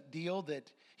his deal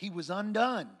that he was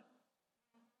undone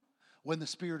when the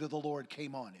Spirit of the Lord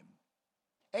came on him.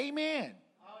 Amen.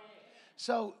 Oh, yeah.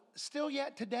 So still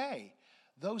yet today,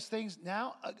 those things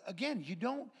now, again,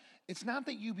 it's not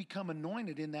that you become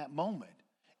anointed in that moment.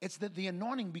 It's that the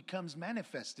anointing becomes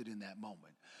manifested in that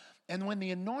moment. And when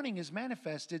the anointing is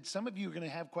manifested, some of you are going to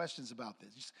have questions about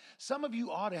this. Some of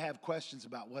you ought to have questions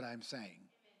about what I'm saying.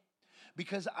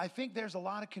 Because I think there's a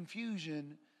lot of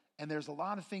confusion and there's a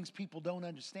lot of things people don't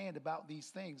understand about these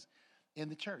things in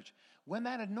the church. When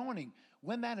that anointing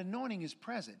is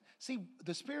present. See,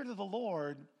 the Spirit of the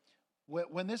Lord,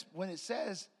 when it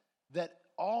says that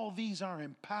all these are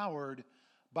empowered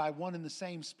by one and the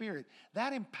same Spirit,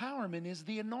 that empowerment is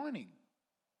the anointing.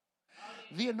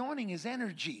 The anointing is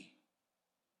energy.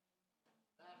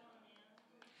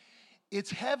 It's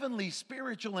heavenly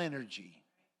spiritual energy.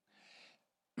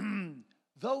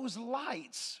 Those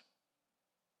lights.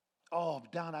 Oh,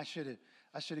 Don, I should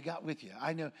have got with you.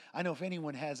 I know if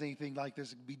anyone has anything like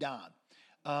this, it would be Don.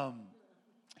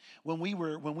 When we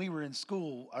were in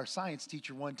school, our science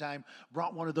teacher one time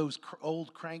brought one of those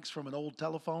old cranks from an old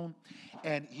telephone,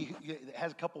 and he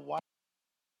has a couple wires.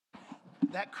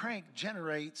 That crank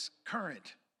generates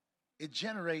current. It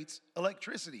generates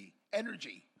electricity,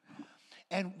 energy.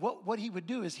 And what he would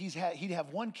do is he'd have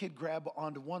one kid grab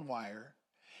onto one wire,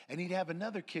 and he'd have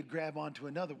another kid grab onto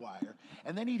another wire,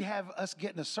 and then he'd have us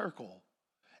get in a circle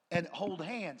and hold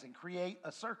hands and create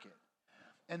a circuit.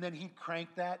 And then he'd crank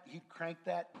that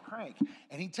crank,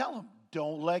 and he'd tell them,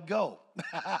 don't let go.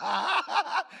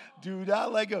 Do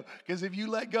not let go, because if you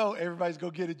let go, everybody's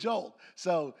going to get a jolt.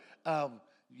 So,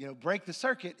 break the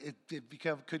circuit, it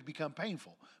could become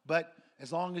painful. But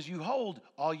as long as you hold,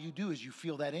 all you do is you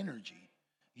feel that energy.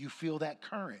 You feel that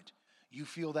current. You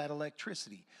feel that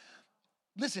electricity.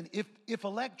 Listen, if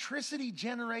electricity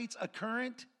generates a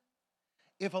current,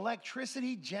 if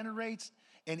electricity generates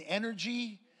an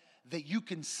energy that you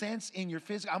can sense in your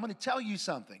physical, I'm going to tell you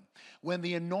something. When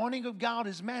the anointing of God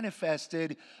is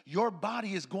manifested, your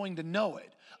body is going to know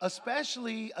it.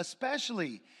 Especially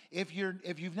if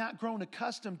you've not grown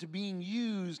accustomed to being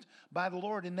used by the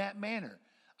Lord in that manner.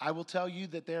 I will tell you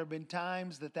that there have been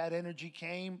times that energy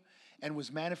came and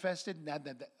was manifested. Now,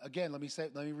 again, let me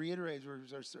reiterate or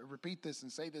repeat this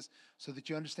and say this so that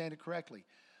you understand it correctly.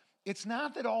 It's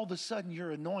not that all of a sudden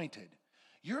you're anointed.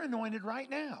 You're anointed right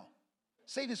now.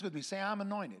 Say this with me. Say, I'm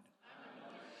anointed.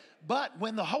 But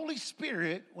when the Holy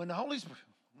Spirit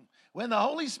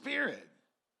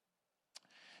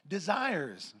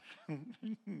desires,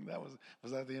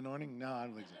 was that the anointing? No, I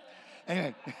don't think so.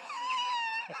 Anyway.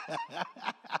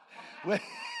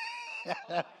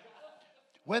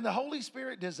 When the Holy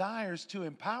Spirit desires to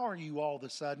empower you all of a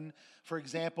sudden, for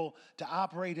example, to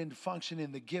operate and to function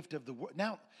in the gift of the word.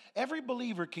 Now, every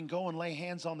believer can go and lay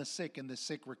hands on the sick and the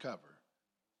sick recover.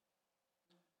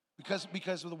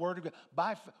 Because of the word of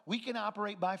God. We can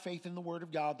operate by faith in the word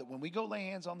of God that when we go lay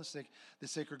hands on the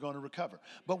sick are going to recover.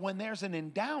 But when there's an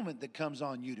endowment that comes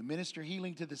on you to minister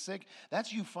healing to the sick,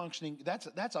 that's you functioning,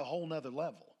 that's a whole nother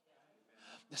level.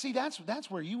 See, that's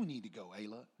where you need to go,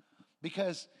 Ayla,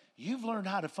 because you've learned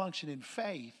how to function in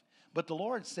faith, but the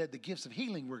Lord said the gifts of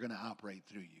healing were going to operate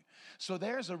through you. So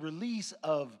there's a release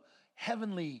of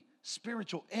heavenly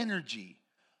spiritual energy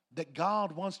that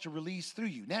God wants to release through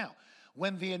you. Now,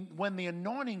 when the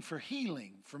anointing for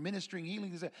healing, for ministering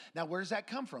healing, now where does that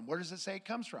come from? Where does it say it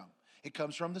comes from? It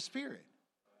comes from the Spirit.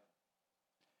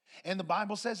 And the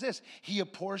Bible says this, He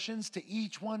apportions to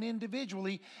each one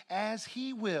individually as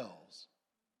He wills.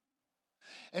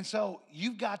 And so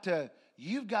you've got to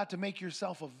make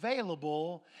yourself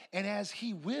available, and as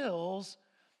He wills,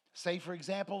 say for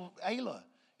example, Ayla,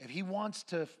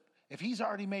 if He's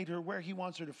already made her where He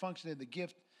wants her to function in the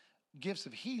gifts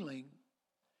of healing,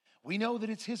 we know that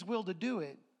it's His will to do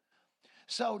it.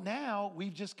 So now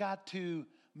we've just got to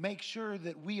make sure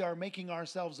that we are making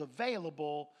ourselves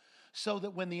available so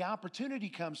that when the opportunity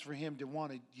comes for Him to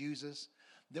want to use us,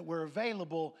 that we're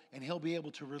available and He'll be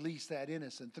able to release that in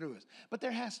us and through us. But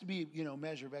there has to be,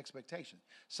 measure of expectation.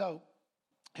 So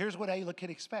here's what Ayla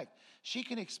can expect. She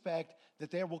can expect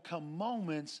that there will come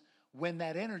moments when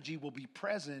that energy will be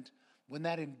present, when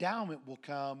that endowment will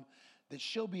come, that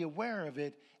she'll be aware of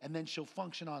it, and then she'll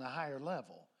function on a higher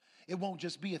level. It won't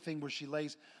just be a thing where she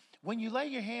lays. When you lay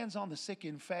your hands on the sick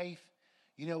in faith,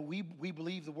 we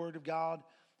believe the word of God.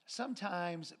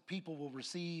 Sometimes people will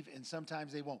receive and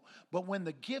sometimes they won't. But when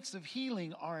the gifts of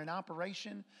healing are in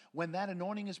operation, when that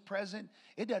anointing is present,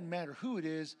 it doesn't matter who it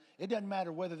is. It doesn't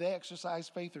matter whether they exercise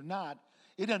faith or not.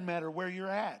 It doesn't matter where you're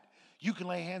at. You can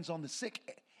lay hands on the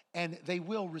sick and they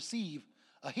will receive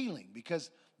a healing because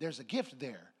there's a gift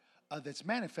there that's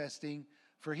manifesting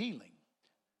for healing.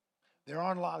 There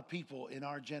aren't a lot of people in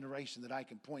our generation that I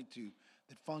can point to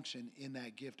that function in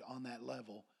that gift on that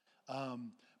level.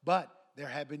 But there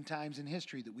have been times in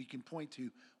history that we can point to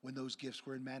when those gifts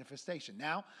were in manifestation.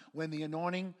 Now, when the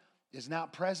anointing is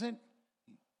not present,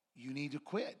 you need to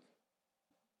quit.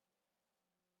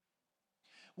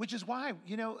 Which is why,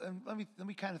 let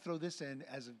me kind of throw this in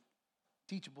as a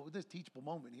teachable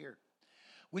moment here.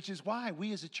 Which is why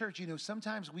we as a church,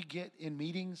 sometimes we get in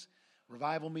meetings,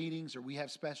 revival meetings, or we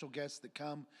have special guests that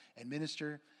come and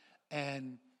minister,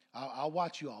 and I'll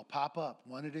watch you all pop up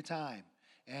one at a time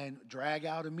and drag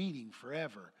out a meeting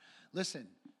forever. Listen,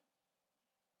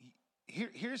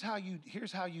 here's how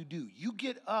you do. You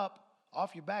get up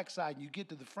off your backside and you get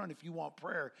to the front if you want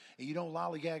prayer, and you don't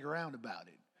lollygag around about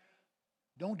it.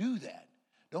 Don't do that.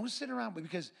 Don't sit around,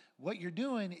 because what you're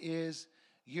doing is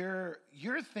you're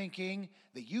thinking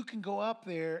that you can go up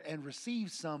there and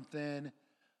receive something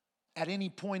at any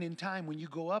point in time when you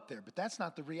go up there, but that's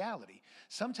not the reality.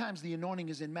 Sometimes the anointing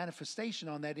is in manifestation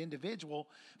on that individual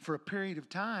for a period of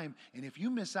time, and if you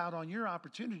miss out on your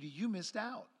opportunity, you missed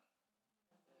out.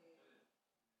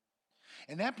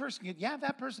 And that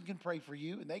person can pray for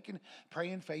you, and they can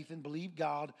pray in faith and believe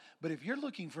God, but if you're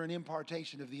looking for an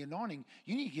impartation of the anointing,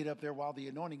 you need to get up there while the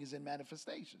anointing is in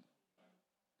manifestation.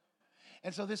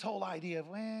 And so this whole idea of,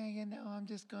 I'm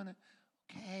just going to,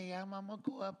 I'm going to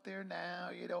go up there now,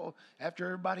 after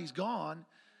everybody's gone,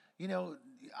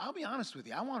 I'll be honest with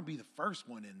you. I want to be the first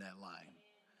one in that line,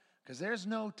 because there's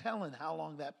no telling how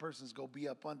long that person's going to be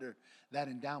up under that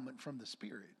endowment from the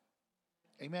Spirit.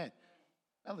 Amen.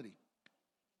 Melody.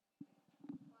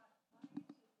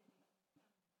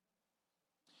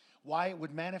 Why it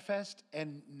would manifest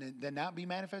and then not be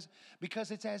manifest?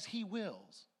 Because it's as He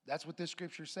wills. That's what this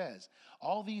scripture says.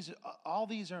 All these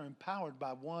are empowered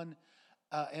by one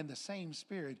and the same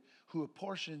Spirit, who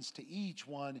apportions to each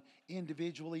one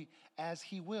individually as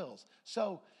He wills.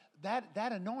 So that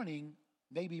anointing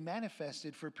may be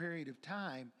manifested for a period of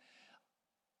time.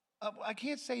 I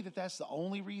can't say that that's the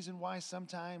only reason why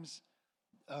sometimes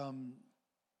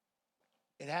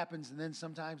it happens and then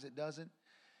sometimes it doesn't.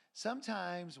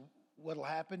 Sometimes what will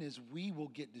happen is we will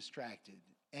get distracted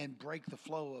and break the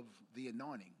flow of the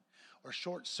anointing, or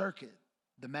short circuit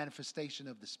the manifestation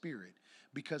of the Spirit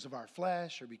because of our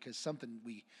flesh, or because something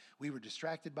we were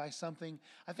distracted by something.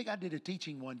 I think I did a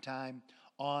teaching one time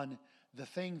on the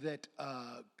thing that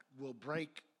will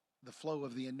break the flow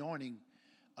of the anointing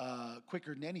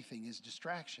quicker than anything is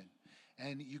distraction.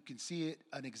 And you can see it,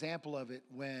 an example of it,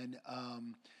 when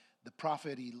the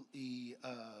prophet,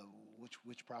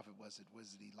 which prophet was it?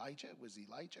 Was it Elijah? Was it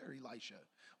Elijah or Elisha?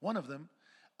 One of them,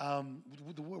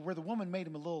 where the woman made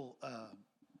him a little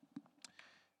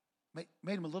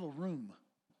room.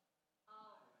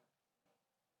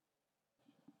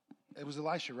 It was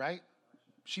Elisha, right?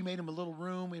 She made him a little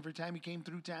room every time he came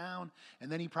through town,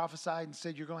 and then he prophesied and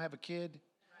said, "You're going to have a kid."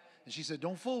 And she said,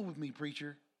 "Don't fool with me,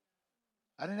 preacher.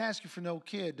 I didn't ask you for no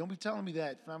kid. Don't be telling me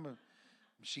that."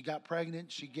 She got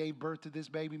pregnant. She gave birth to this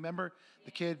baby. Remember,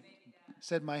 the kid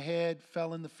said, "My head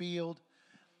fell in the field."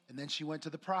 And then she went to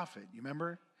the prophet. You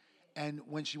remember? And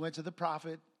when she went to the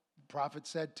prophet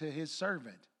said to his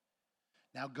servant,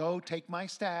 "Now go take my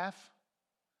staff,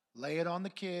 lay it on the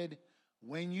kid.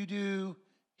 When you do,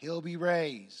 he'll be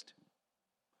raised."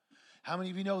 How many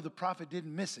of you know the prophet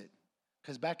didn't miss it?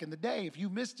 Because back in the day, if you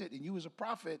missed it and you was a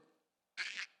prophet,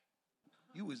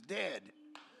 you was dead.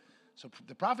 So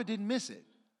the prophet didn't miss it.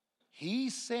 He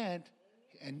sent,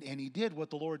 and he did what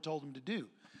the Lord told him to do.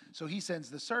 So he sends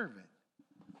the servant.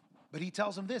 But he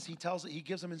tells him this. He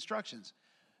gives him instructions.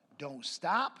 Don't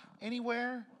stop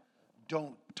anywhere.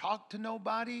 Don't talk to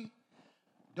nobody.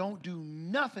 Don't do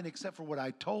nothing except for what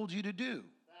I told you to do.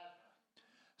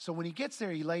 So when he gets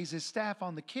there, he lays his staff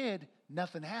on the kid.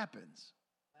 Nothing happens.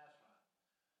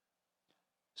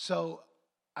 So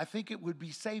I think it would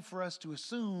be safe for us to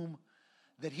assume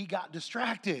that he got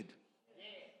distracted.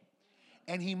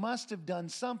 And he must have done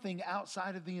something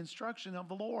outside of the instruction of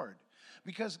the Lord,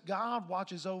 because God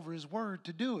watches over His word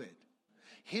to do it.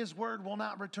 His word will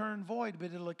not return void,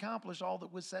 but it'll accomplish all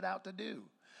that was set out to do.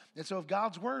 And so if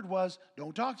God's word was,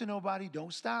 don't talk to nobody,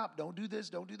 don't stop, don't do this,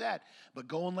 don't do that, but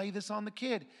go and lay this on the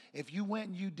kid. If you went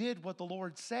and you did what the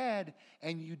Lord said,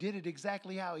 and you did it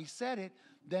exactly how He said it,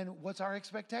 then what's our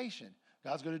expectation?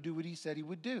 God's going to do what He said He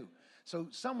would do. So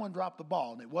someone dropped the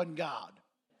ball, and it wasn't God.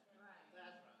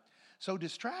 So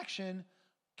distraction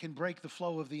can break the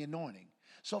flow of the anointing.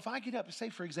 So if I get up, say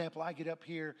for example, I get up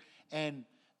here and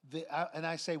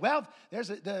I say, well,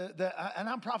 there's and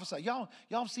I'm prophesying.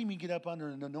 Y'all see me get up under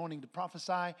an anointing to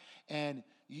prophesy, and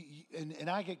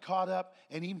I get caught up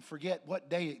and even forget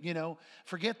what day,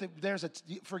 forget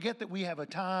that we have a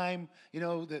time,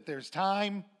 that there's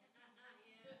time.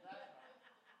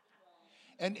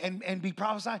 And be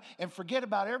prophesying and forget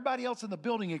about everybody else in the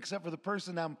building except for the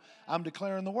person I'm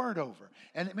declaring the word over.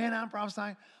 And man, I'm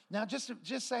prophesying. Now, just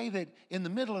say that in the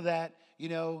middle of that,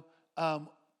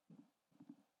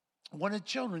 one of the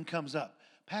children comes up,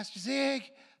 Pastor Zig,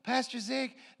 Pastor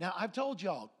Zig. Now, I've told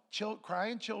y'all,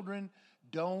 crying children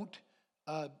don't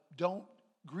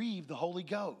grieve the Holy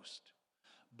Ghost.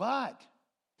 But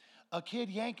a kid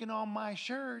yanking on my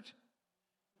shirt,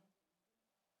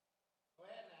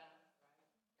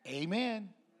 amen.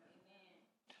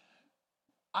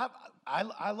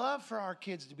 I love for our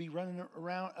kids to be running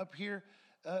around up here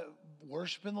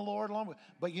worshiping the Lord along with.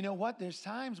 But you know what? There's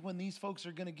times when these folks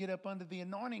are going to get up under the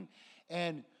anointing,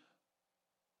 and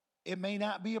it may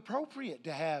not be appropriate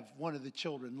to have one of the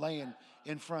children laying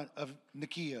in front of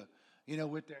Nakia,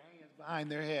 with their hands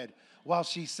behind their head while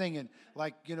she's singing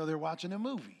like, they're watching a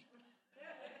movie.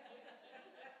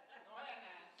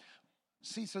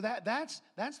 See, so that's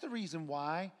the reason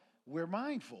why we're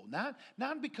mindful.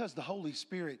 Not because the Holy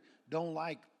Spirit don't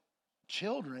like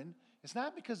children. It's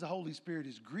not because the Holy Spirit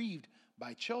is grieved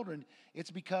by children. It's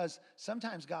because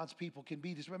sometimes God's people can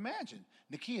be disrupted. Imagine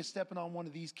Nakia stepping on one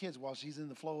of these kids while she's in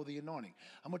the flow of the anointing.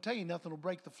 I'm going to tell you, nothing will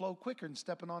break the flow quicker than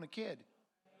stepping on a kid.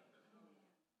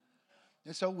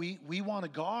 And so we want to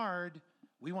guard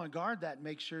that and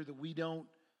make sure that we don't.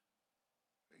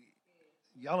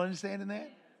 Y'all understanding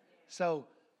that? So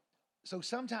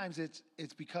sometimes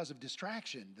it's because of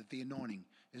distraction that the anointing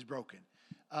is broken.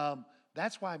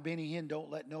 That's why Benny Hinn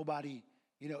don't let nobody,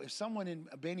 if someone in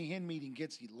a Benny Hinn meeting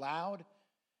gets loud,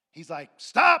 he's like,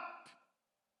 stop!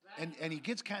 And he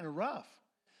gets kind of rough.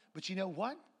 But you know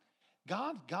what?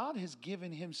 God has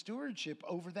given him stewardship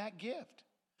over that gift.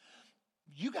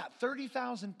 You got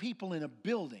 30,000 people in a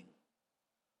building.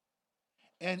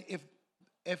 And if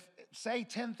say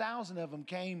 10,000 of them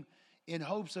came in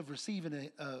hopes of receiving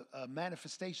a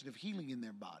manifestation of healing in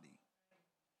their body,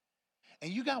 and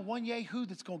you got one yahoo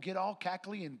that's going to get all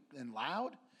cackly and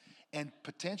loud and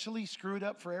potentially screw it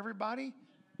up for everybody,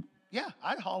 yeah,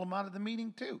 I'd haul them out of the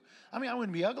meeting too. I mean, I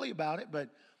wouldn't be ugly about it, but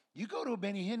you go to a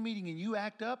Benny Hinn meeting and you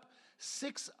act up,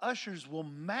 6 ushers will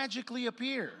magically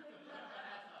appear.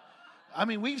 I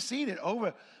mean, we've seen it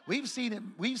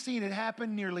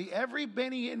happen nearly every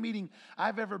Benny Hinn meeting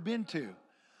I've ever been to.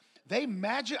 They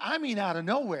out of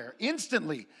nowhere,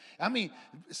 instantly. I mean,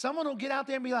 someone will get out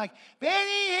there and be like,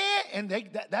 Benny Hinn, and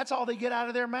that's all they get out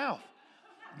of their mouth.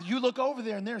 You look over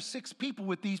there and there's 6 people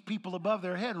with these people above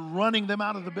their head running them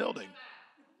out of the building.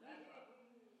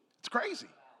 It's crazy.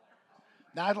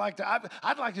 Now I'd like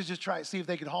to just try to see if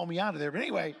they could haul me out of there. But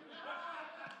anyway,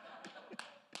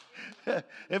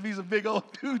 if he's a big old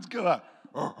dude's go out.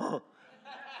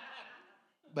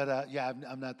 But yeah,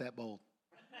 I'm not that bold.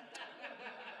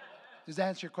 Does that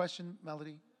answer your question,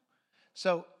 Melody?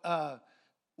 So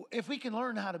if we can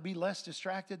learn how to be less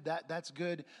distracted, that's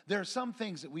good. There are some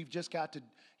things that we've just got to,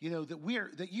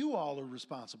 that you all are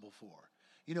responsible for.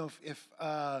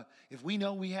 If we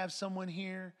know we have someone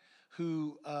here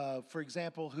who, for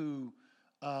example, who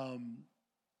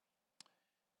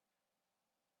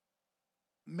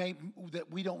that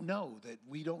we don't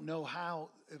know how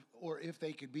or if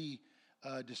they could be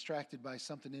distracted by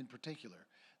something in particular,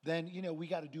 then we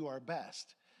got to do our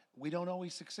best. We don't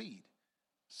always succeed.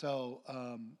 So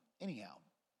anyhow,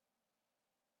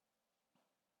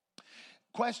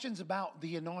 questions about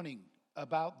the anointing,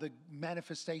 about the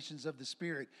manifestations of the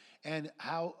Spirit, and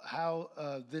how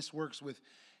this works with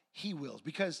He wills,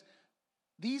 because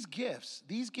these gifts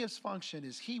function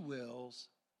as He wills,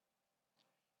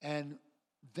 and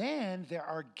then there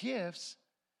are gifts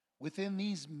within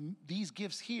these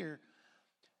gifts here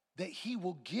that He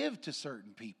will give to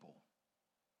certain people.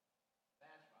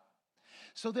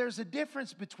 So there's a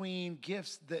difference between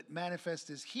gifts that manifest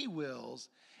as He wills,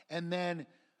 and then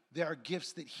there are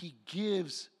gifts that He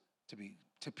gives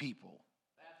to people.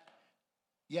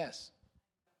 Yes.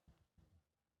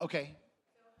 Okay.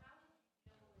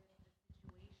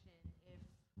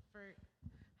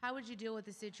 How would you deal with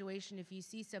the situation if you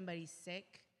see somebody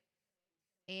sick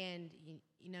and,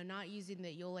 not using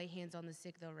that you'll lay hands on the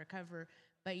sick, they'll recover,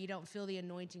 but you don't feel the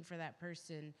anointing for that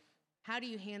person? How do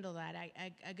you handle that?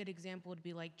 A good example would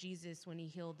be like Jesus when He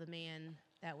healed the man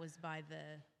that was by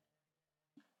the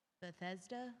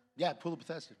Bethesda. Yeah, Pool of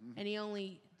Bethesda. Mm-hmm. And He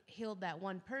only healed that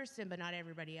one person, but not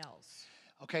everybody else.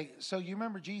 Okay, so you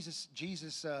remember Jesus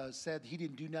said He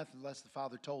didn't do nothing unless the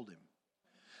Father told Him.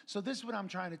 So this is what I'm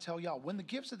trying to tell y'all. When the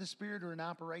gifts of the Spirit are in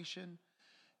operation,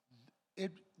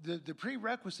 the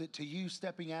prerequisite to you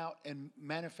stepping out and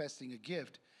manifesting a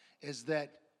gift is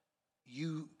that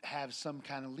you have some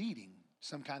kind of leading,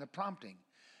 some kind of prompting,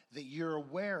 that you're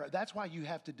aware of. That's why you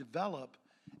have to develop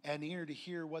an ear to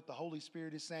hear what the Holy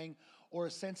Spirit is saying, or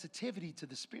a sensitivity to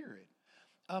the Spirit.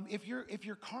 If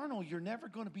you're carnal, you're never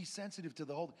going to be sensitive to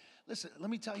the Holy. Listen, let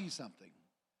me tell you something.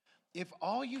 If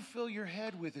all you fill your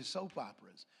head with is soap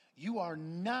operas, you are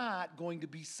not going to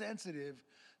be sensitive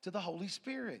to the Holy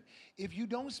Spirit. If you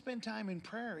don't spend time in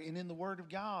prayer and in the Word of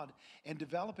God and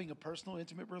developing a personal,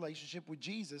 intimate relationship with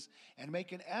Jesus and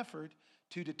make an effort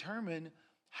to determine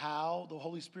how the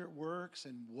Holy Spirit works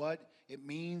and what it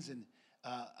means and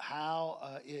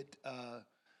how it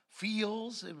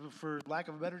feels, for lack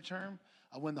of a better term,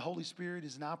 when the Holy Spirit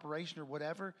is in operation or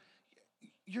whatever,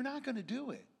 you're not going to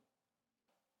do it.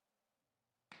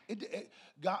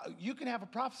 God, you can have a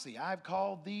prophecy. I've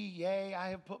called thee, yea, I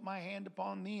have put my hand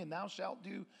upon thee, and thou shalt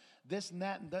do this and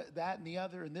that and that and the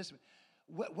other and this.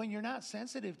 When you're not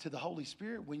sensitive to the Holy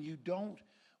Spirit, when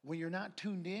you're not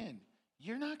tuned in,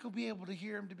 you're not going to be able to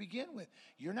hear him to begin with.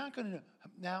 You're not going to.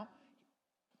 Now,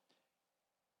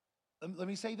 let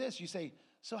me say this. You say,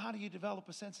 so how do you develop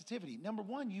a sensitivity? Number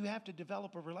one, you have to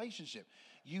develop a relationship.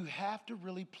 You have to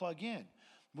really plug in.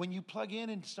 When you plug in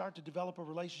and start to develop a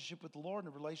relationship with the Lord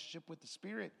and a relationship with the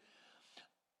Spirit,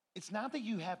 it's not that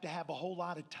you have to have a whole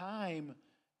lot of time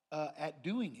at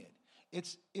doing it.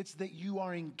 It's that you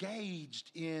are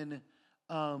engaged in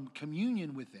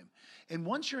communion with him. And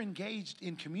once you're engaged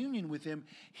in communion with him,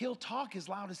 he'll talk as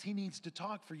loud as he needs to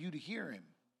talk for you to hear him.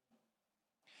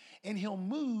 And he'll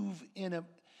move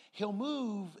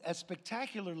as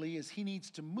spectacularly as he needs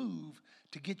to move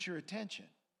to get your attention,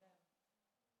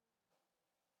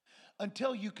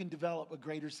 until you can develop a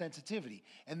greater sensitivity.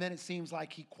 And then it seems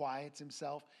like he quiets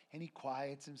himself and he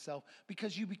quiets himself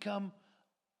because you become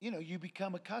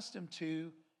accustomed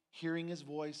to hearing his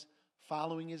voice,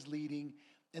 following his leading,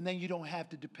 and then you don't have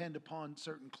to depend upon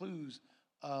certain clues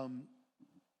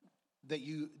that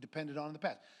you depended on in the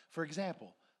past. For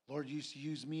example, Lord used to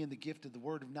use me in the gift of the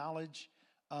word of knowledge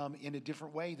in a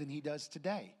different way than he does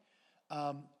today.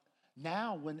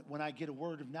 Now, when I get a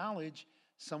word of knowledge,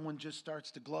 someone just starts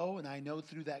to glow, and I know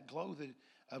through that glow that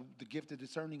the gift of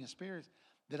discerning of spirits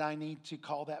that I need to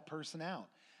call that person out.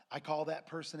 I call that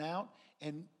person out,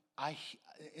 and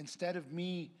instead of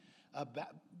me,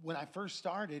 when I first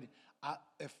started,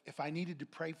 if I needed to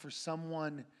pray for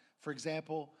someone, for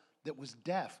example, that was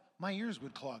deaf, my ears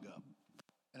would clog up,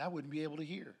 and I wouldn't be able to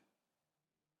hear.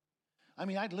 I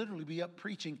mean, I'd literally be up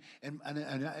preaching, and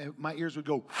my ears would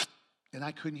go, and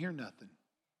I couldn't hear nothing.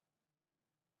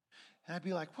 And I'd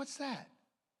be like, what's that?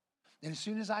 And as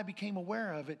soon as I became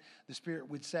aware of it, the Spirit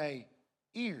would say,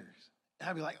 ears. And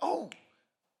I'd be like, oh,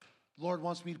 Lord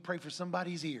wants me to pray for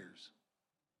somebody's ears.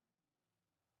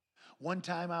 One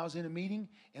time I was in a meeting,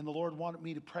 and the Lord wanted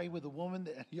me to pray with a woman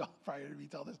that, y'all probably heard me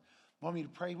tell this, wanted me to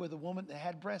pray with a woman that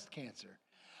had breast cancer.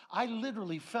 I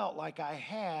literally felt like I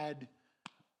had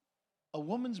a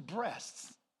woman's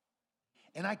breasts,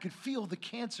 and I could feel the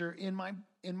cancer in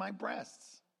my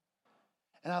breasts.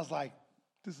 And I was like,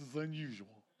 this is unusual.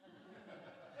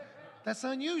 That's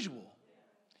unusual.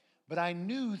 But I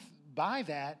knew by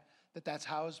that's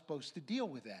how I was supposed to deal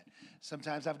with that.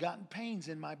 Sometimes I've gotten pains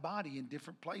in my body in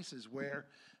different places where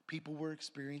people were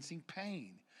experiencing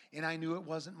pain, and I knew it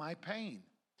wasn't my pain.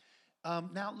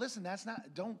 Now, listen, that's not,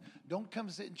 don't come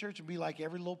sit in church and be like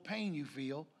every little pain you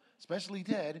feel, especially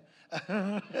Ted,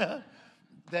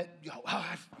 that, oh,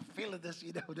 I'm feeling this,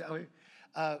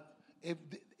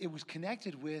 It was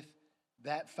connected with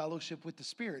that fellowship with the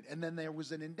Spirit. And then there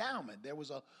was an endowment. There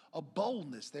was a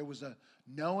boldness. There was a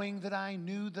knowing that I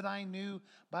knew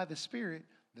by the Spirit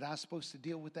that I was supposed to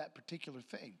deal with that particular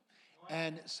thing.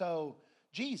 And so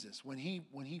Jesus, when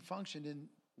he functioned in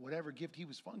whatever gift he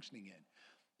was functioning in,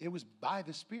 it was by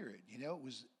the Spirit. It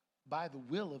was by the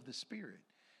will of the Spirit.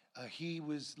 He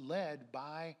was led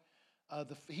by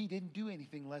he didn't do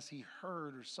anything unless he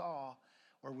heard or saw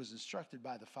or was instructed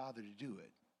by the Father to do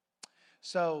it.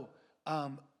 So,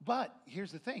 but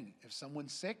here's the thing. If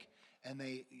someone's sick and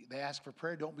they ask for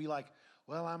prayer, don't be like,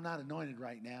 well, I'm not anointed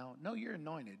right now. No, you're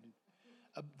anointed.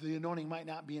 The anointing might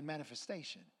not be in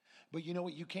manifestation. But you know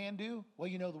what you can do? Well,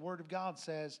 the Word of God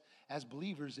says, as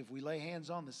believers, if we lay hands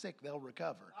on the sick, they'll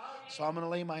recover. So I'm going to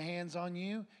lay my hands on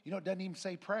you. It doesn't even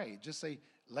say pray. Just say,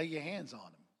 lay your hands on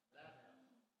them.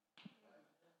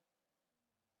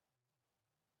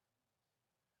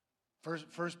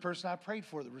 First person I prayed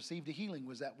for that received a healing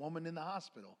was that woman in the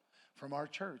hospital from our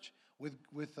church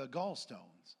with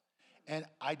gallstones. And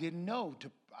I didn't know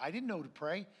to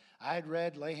pray. I had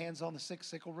read, lay hands on the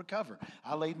sick will recover.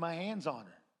 I laid my hands on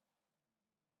her.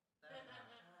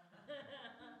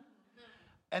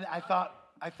 And I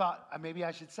thought maybe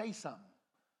I should say something.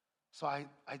 So I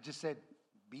just said,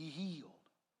 be healed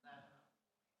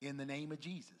in the name of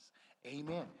Jesus.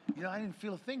 Amen. I didn't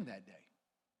feel a thing that day.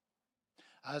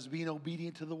 I was being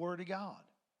obedient to the Word of God.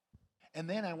 And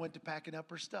then I went to packing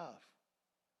up her stuff.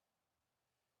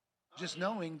 just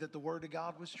knowing that the word of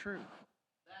God was true.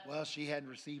 Well, she hadn't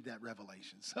received that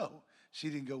revelation, so she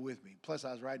didn't go with me. Plus,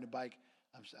 I was riding a bike.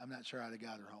 I'm not sure I'd have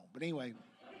got her home. But anyway.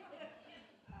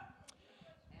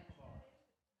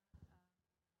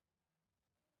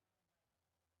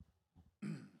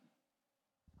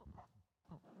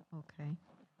 Okay.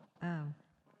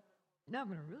 No, I'm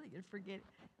going to really gonna forget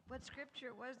what scripture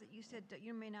it was that you said that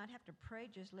you may not have to pray,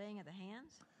 just laying at the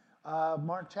hands.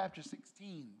 Mark chapter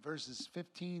 16, verses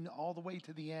 15 all the way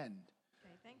to the end.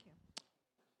 Okay, thank you.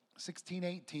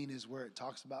 16:18 is where it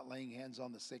talks about laying hands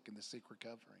on the sick and the sick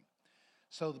recovering.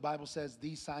 So the Bible says,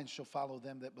 these signs shall follow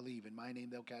them that believe. In my name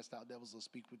they'll cast out devils, they'll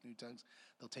speak with new tongues,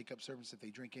 they'll take up serpents. If they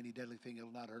drink any deadly thing,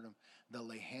 it'll not hurt them. They'll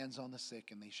lay hands on the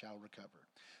sick and they shall recover.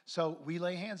 So we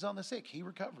lay hands on the sick, he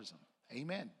recovers them.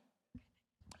 Amen.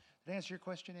 Did I answer your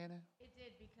question, Anna? It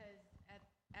did, because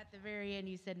at the very end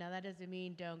you said, now that doesn't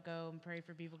mean don't go and pray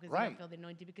for people because you Right. don't feel the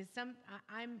anointing. Because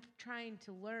I'm trying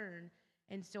to learn,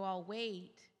 and so I'll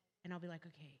wait and I'll be like,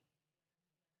 okay,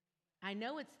 I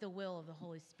know it's the will of the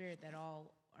Holy Spirit that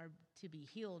all are to be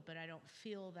healed, but I don't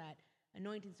feel that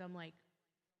anointing. So I'm like,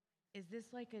 is this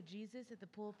like a Jesus at the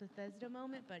pool of Bethesda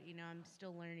moment? But I'm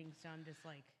still learning, so I'm just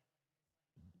like,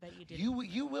 but you did.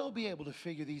 You will be able to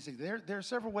figure these things. There are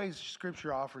several ways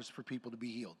Scripture offers for people to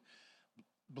be healed.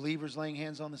 Believers laying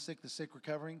hands on the sick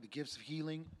recovering, the gifts of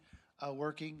healing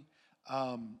working,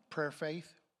 prayer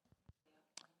faith,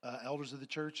 elders of the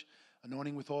church,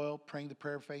 anointing with oil, praying the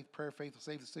prayer faith will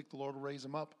save the sick, the Lord will raise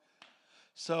them up.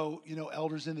 So,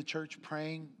 elders in the church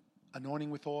praying, anointing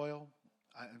with oil.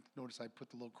 I notice I put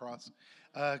the little cross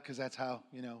because that's how,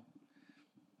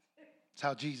 it's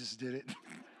how Jesus did it.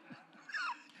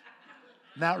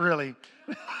 Not really.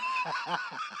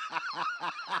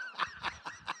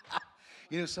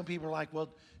 Some people are like, well,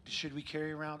 should we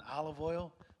carry around olive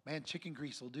oil? Man, chicken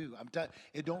grease will do.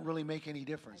 It don't really make any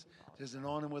difference. Just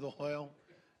anoint them with oil.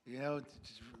 If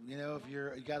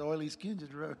you got oily skin,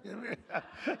 just rub.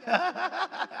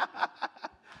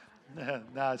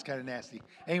 No, it's kind of nasty.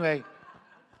 Anyway,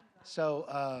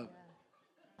 so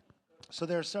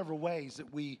there are several ways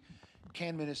that we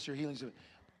can minister healings.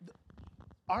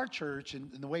 Our church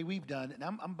and the way we've done, and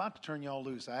I'm about to turn y'all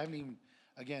loose. I haven't even.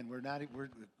 Again, we're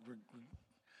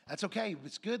that's okay.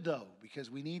 It's good though, because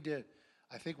we need to.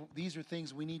 I think these are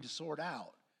things we need to sort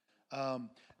out.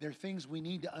 They're things we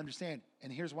need to understand.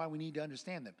 And here's why we need to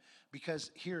understand them.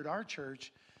 Because here at our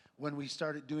church, when we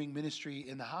started doing ministry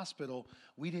in the hospital,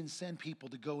 we didn't send people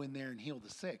to go in there and heal the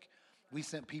sick. We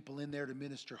sent people in there to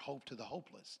minister hope to the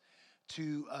hopeless,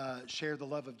 to share the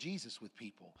love of Jesus with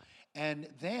people. And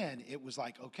then it was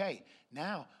like, okay,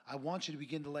 now I want you to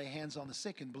begin to lay hands on the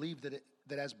sick and believe that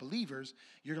as believers,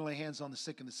 you're going to lay hands on the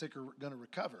sick and the sick are going to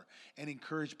recover, and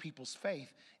encourage people's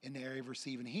faith in the area of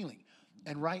receiving healing.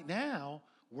 And right now,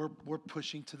 we're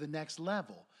pushing to the next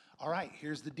level. All right,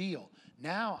 here's the deal.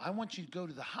 Now, I want you to go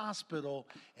to the hospital,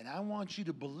 and I want you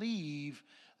to believe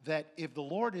that if the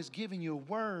Lord has given you a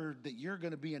word that you're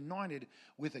going to be anointed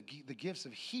with the gifts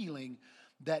of healing,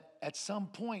 that at some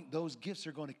point those gifts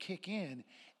are going to kick in,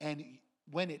 and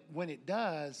when it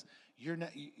does, you're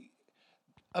not.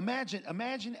 Imagine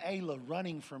Ayla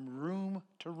running from room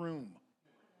to room.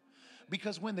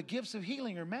 Because when the gifts of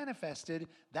healing are manifested,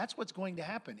 that's what's going to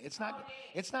happen. It's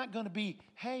not going to be,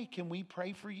 hey, can we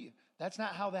pray for you? That's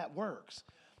not how that works.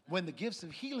 When the gifts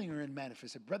of healing are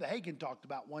manifested, Brother Hagin talked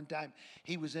about one time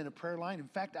he was in a prayer line. In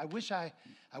fact, I wish I'd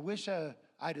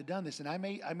have done this, and I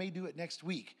may do it next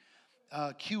week.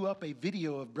 Cue up a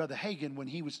video of Brother Hagin when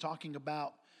he was talking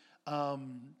about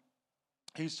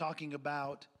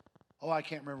I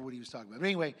can't remember what he was talking about. But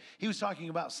anyway, he was talking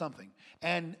about something.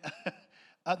 And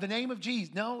the name of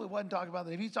Jesus. No, it wasn't talking about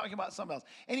the name. He was talking about something else.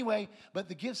 Anyway, but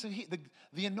the gifts of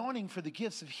the anointing for the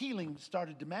gifts of healing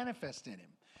started to manifest in him.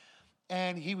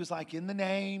 And he was like, in the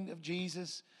name of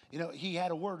Jesus. He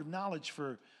had a word of knowledge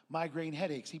for migraine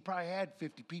headaches. He probably had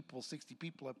 50 people, 60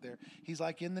 people up there. He's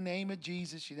like, in the name of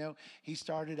Jesus. He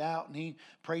started out and he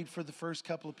prayed for the first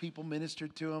couple of people,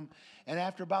 ministered to him. And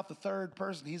after about the third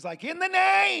person, he's like, in the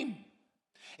name.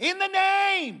 In the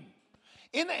name.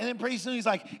 And then pretty soon he's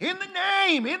like, in the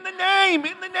name, in the name,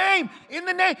 in the name, in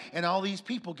the name. And all these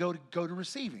people go to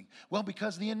receiving. Well,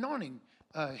 because the anointing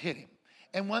hit him.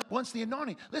 And once the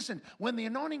anointing, listen, when the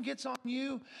anointing gets on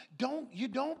you,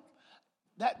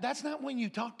 that's not when you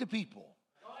talk to people.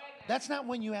 That's not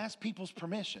when you ask people's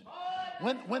permission.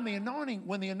 When the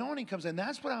anointing comes in,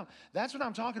 that's what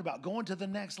I'm talking about, going to the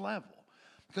next level.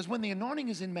 Because when the anointing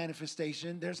is in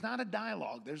manifestation, there's not a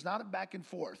dialogue. There's not a back and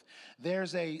forth.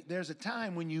 There's a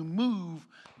time when you move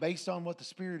based on what the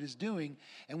Spirit is doing.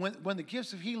 And when the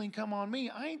gifts of healing come on me,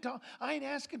 I ain't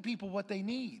asking people what they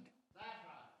need.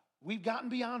 We've gotten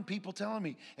beyond people telling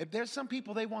me. If there's some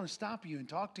people, they want to stop you and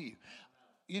talk to you.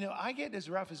 You know, I get as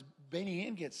rough as Benny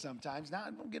Hinn gets sometimes. Now,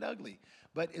 I don't get ugly.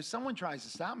 But if someone tries to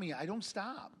stop me, I don't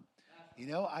stop. You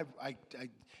know,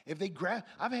 if they grab,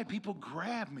 I've had people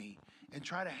grab me and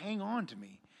try to hang on to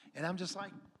me. And I'm just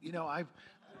like, you know, I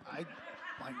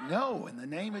like, no, in the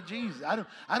name of Jesus.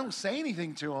 I don't say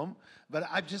anything to them, but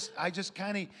I just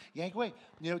kind of yank away.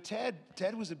 You know, Ted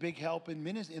was a big help in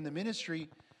the ministry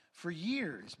for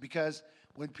years, because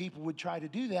when people would try to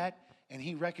do that and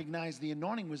he recognized the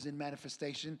anointing was in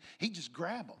manifestation, he'd just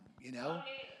grab them, you know,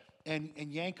 and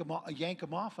yank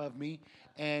them off of me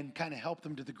and kind of help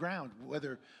them to the ground,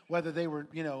 whether they were,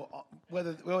 you know,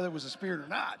 whether it was a spirit or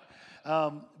not.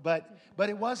 But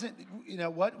it wasn't, you know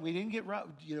what, we didn't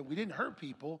we didn't hurt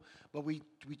people, but we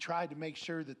tried to make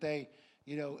sure that they,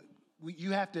 you know,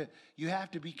 you have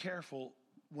to be careful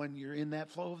when you're in that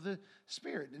flow of the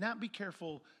Spirit. And not be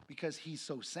careful because he's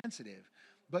so sensitive,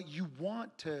 but you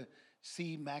want to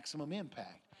see maximum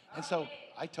impact. And so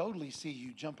I totally see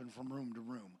you jumping from room to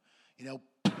room, you know,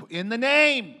 in the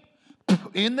name.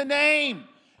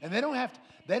 And they don't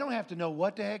have to know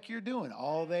what the heck you're doing.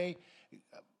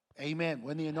 Amen.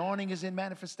 When the anointing is in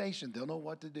manifestation, they'll know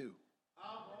what to do.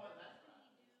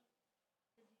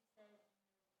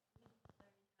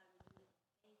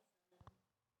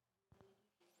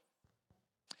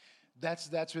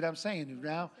 That's what I'm saying.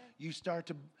 Now you start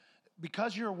to,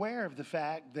 because you're aware of the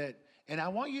fact that, and I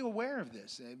want you aware of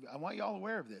this. I want you all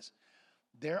aware of this.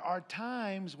 There are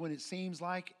times when it seems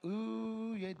like,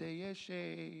 ooh,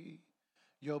 yedeyeshe,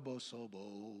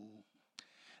 yobosobo.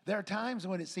 There are times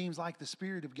when it seems like the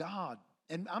Spirit of God,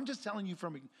 and I'm just telling you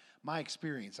from my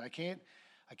experience. I can't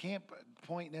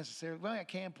point necessarily. Well, I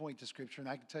can point to Scripture, and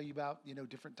I can tell you about, you know,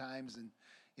 different times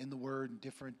in the Word and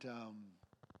different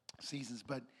seasons.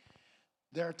 But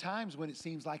there are times when it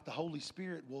seems like the Holy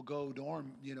Spirit will go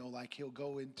dorm, you know, like he'll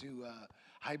go into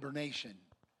hibernation.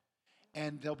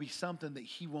 And there'll be something that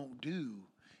he won't do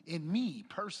in me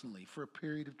personally for a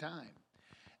period of time.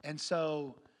 And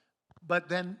so, but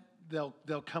then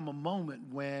there'll come a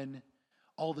moment when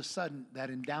all of a sudden that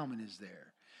endowment is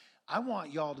there. I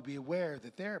want y'all to be aware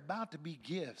that there are about to be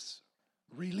gifts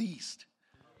released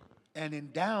and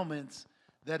endowments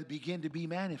that begin to be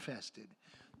manifested.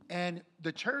 And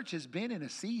the church has been in a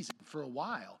season for a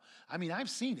while. I mean, I've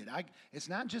seen it. It's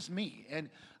not just me. And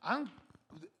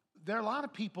there are a lot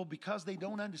of people, because they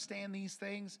don't understand these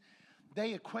things,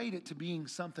 they equate it to being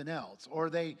something else, or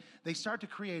they start to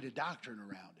create a doctrine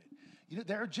around it. You know,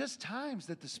 there are just times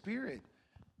that the Spirit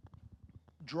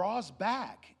draws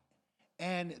back,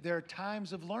 and there are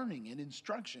times of learning and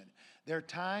instruction. There are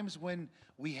times when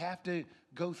we have to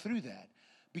go through that,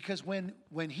 because when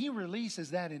he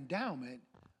releases that endowment,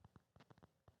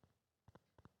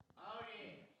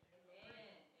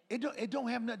 it don't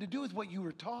have nothing to do with what you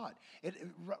were taught.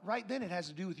 Right then, it has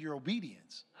to do with your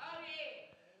obedience.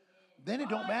 Then it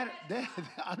don't matter.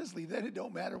 Honestly, then it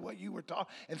don't matter what you were taught.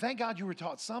 And thank God you were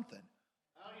taught something.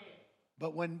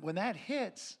 But when that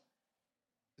hits,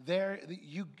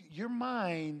 your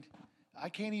mind, I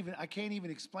can't even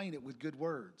explain it with good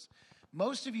words.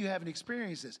 Most of you haven't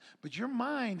experienced this, but your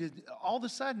mind is all of a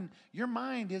sudden, your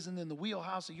mind isn't in the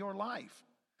wheelhouse of your life.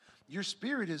 Your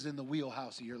spirit is in the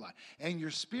wheelhouse of your life. And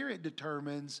your spirit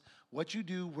determines what you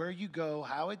do, where you go,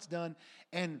 how it's done.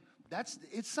 And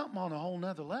it's something on a whole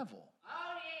nother level.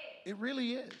 It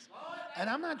really is. And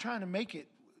I'm not trying to make it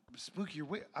spooky or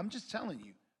weird. I'm just telling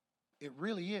you, it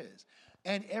really is.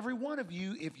 And every one of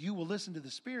you, if you will listen to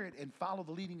the Spirit and follow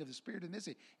the leading of the Spirit in this,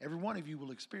 every one of you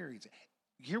will experience it.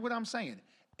 Hear what I'm saying?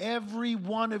 Every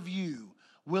one of you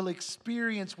will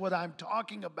experience what I'm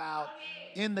talking about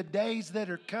in the days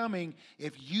that are coming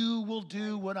if you will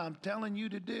do what I'm telling you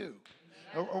to do,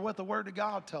 or what the Word of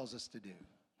God tells us to do.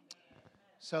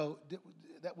 So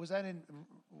was that in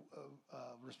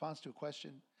response to a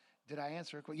question? Did I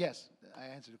answer a question? Yes, I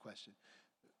answered a question.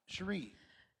 Cherie.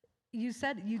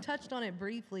 You touched on it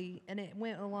briefly, and it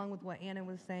went along with what Anna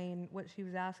was saying, what she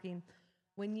was asking.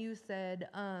 When you said,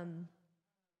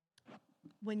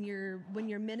 when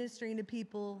you're ministering to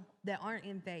people that aren't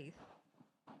in faith,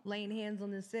 laying hands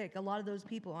on the sick, a lot of those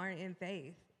people aren't in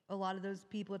faith. A lot of those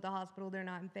people at the hospital, they're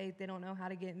not in faith. They don't know how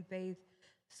to get in faith.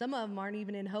 Some of them aren't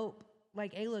even in hope,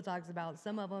 like Ayla talks about.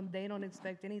 Some of them, they don't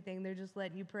expect anything. They're just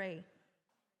letting you pray.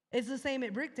 It's the same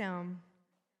at Bricktown.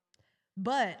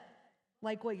 But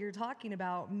like what you're talking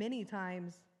about, many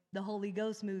times the Holy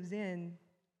Ghost moves in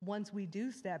once we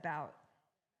do step out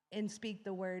and speak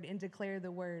the word and declare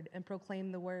the word and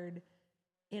proclaim the word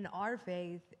in our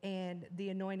faith, and the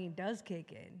anointing does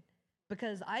kick in.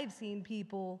 Because I've seen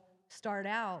people start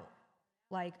out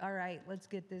like, all right, let's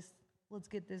get this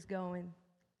going.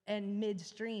 And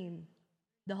midstream,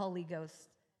 the Holy Ghost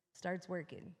starts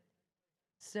working.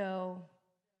 So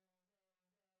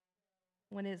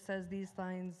when it says these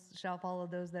signs shall follow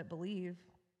those that believe,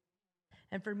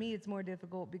 and for me, it's more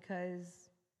difficult because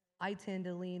I tend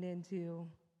to lean into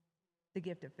the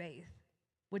gift of faith,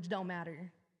 which don't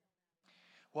matter.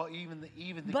 Well, even the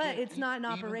But gift, it's not an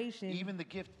operation. Even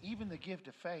the gift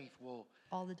of faith will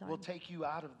All the time. will take you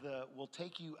out of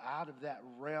that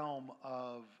realm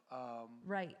of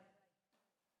Right.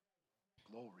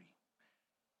 glory.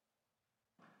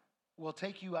 Will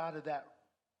take you out of that.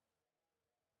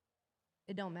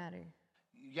 It don't matter.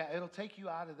 Yeah, it'll take you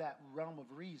out of that realm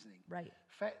of reasoning. Right.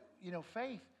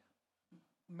 Faith,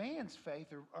 man's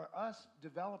faith, or us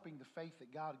developing the faith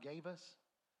that God gave us.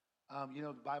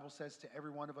 The Bible says to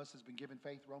every one of us has been given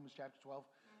faith, Romans chapter 12.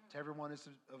 To every one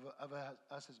of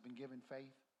us has been given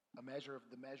faith, the measure of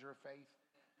faith.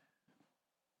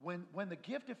 When the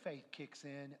gift of faith kicks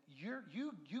in, you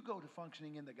go to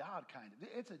functioning in the God kind of.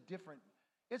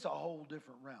 It's a whole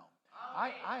different realm.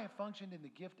 I have functioned in the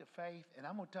gift of faith, and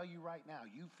I'm going to tell you right now,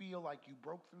 you feel like you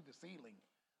broke through the ceiling,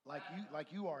 like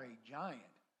you are a giant.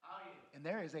 And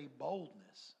there is a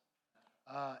boldness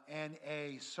and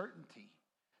a certainty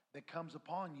that comes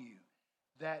upon you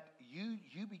that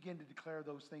you begin to declare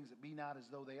those things that be not as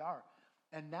though they are.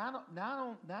 And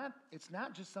it's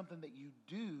not just something that you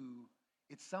do,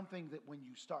 it's something that when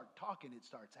you start talking, it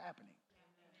starts happening.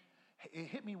 It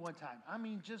hit me one time. I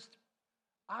mean, just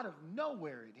out of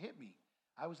nowhere, it hit me.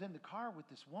 I was in the car with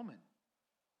this woman.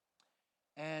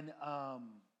 And, I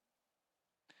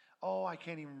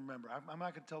can't even remember. I'm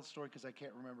not going to tell the story because I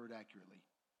can't remember it accurately.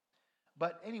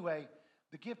 But anyway,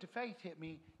 the gift of faith hit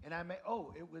me, and it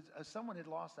was someone had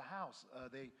lost a house.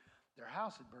 Their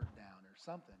house had burned down or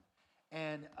something.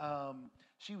 And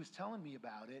she was telling me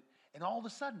about it, and all of a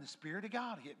sudden, the Spirit of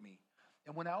God hit me.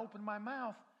 And when I opened my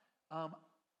mouth,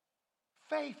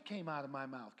 faith came out of my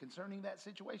mouth concerning that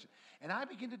situation. And I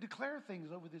began to declare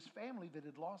things over this family that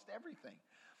had lost everything.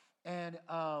 And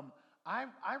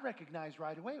I recognized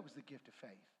right away it was the gift of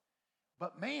faith.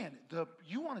 But man,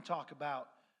 you want to talk about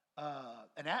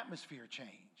an atmosphere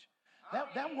change.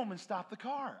 That woman stopped the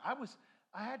car. I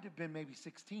had to have been maybe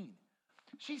 16.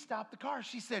 She stopped the car.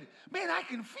 She said, "Man, I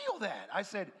can feel that." I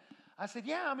said,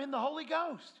 "Yeah, I'm in the Holy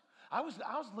Ghost." I was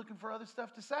looking for other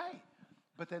stuff to say.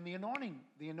 But then the anointing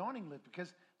lived,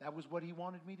 because that was what he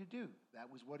wanted me to do. That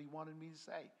was what he wanted me to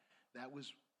say. That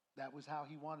was how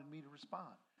he wanted me to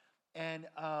respond. And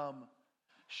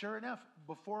sure enough,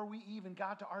 before we even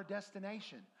got to our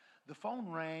destination, the phone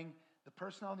rang. The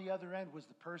person on the other end was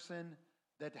the person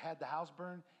that had the house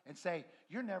burned, and say,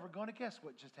 "You're never going to guess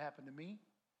what just happened to me,"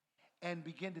 and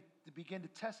begin to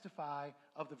testify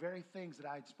of the very things that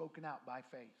I had spoken out by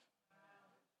faith.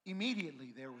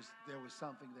 Immediately there was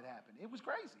something that happened. It was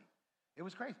crazy. It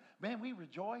was crazy. Man, we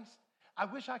rejoiced. I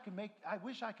wish I could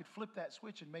flip that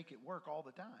switch and make it work all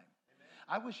the time. Amen.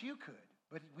 I wish you could,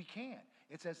 but we can't.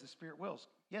 It's as the Spirit wills.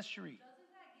 Yes, Cherie.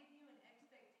 Doesn't that give you an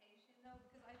expectation though?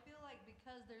 Because I feel like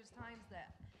because there's times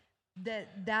that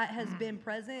has been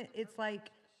present, it's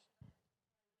like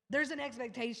there's an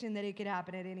expectation that it could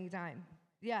happen at any time.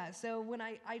 Yeah, so when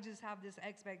I just have this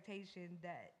expectation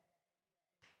that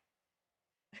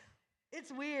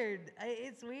it's weird,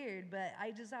 but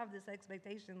I just have this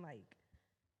expectation like,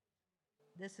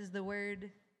 this is the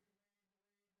word,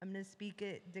 I'm going to speak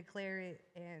it, declare it,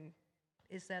 and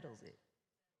it settles it.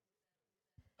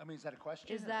 I mean, is that a question?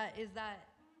 Is that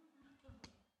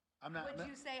I'm not. Would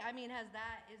you say? I mean, is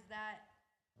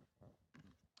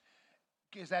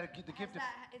that the gift of?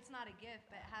 It's not a gift,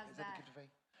 but has is that the gift of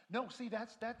faith? No, see,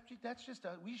 that's just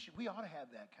we ought to have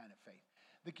that kind of faith.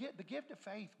 The gift of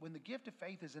faith, when the gift of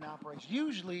faith is in operation,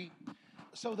 usually,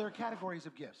 so there are categories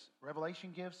of gifts: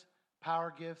 revelation gifts,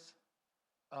 power gifts,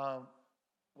 what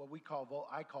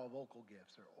I call vocal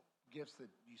gifts, or gifts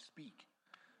that you speak,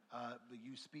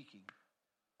 you speaking,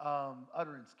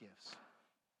 utterance gifts.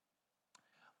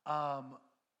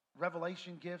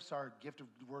 Revelation gifts are gift of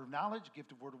word of knowledge,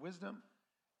 gift of word of wisdom,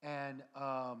 and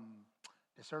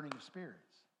discerning of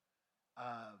spirits.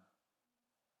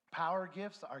 Power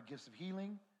gifts are gifts of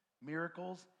healing,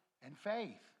 miracles, and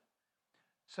faith.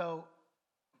 So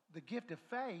the gift of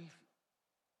faith,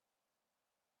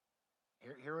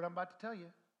 hear what I'm about to tell you.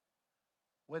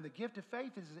 When the gift of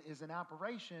faith is in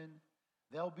operation,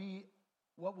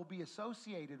 what will be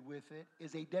associated with it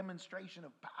is a demonstration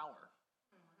of power.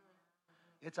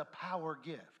 It's a power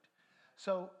gift.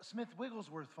 So Smith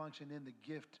Wigglesworth functioned in the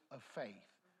gift of faith.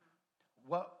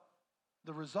 What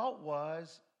the result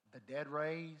was, the dead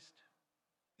raised,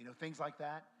 things like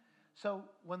that. So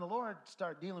when the Lord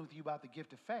started dealing with you about the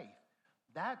gift of faith,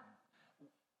 that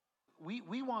we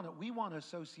want to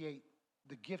associate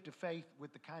the gift of faith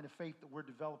with the kind of faith that we're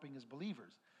developing as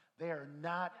believers. They are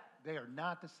not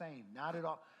the same. Not at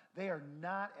all. They are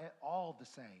not at all the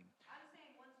same. I'm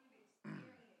saying once you've experienced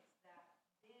that,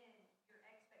 then your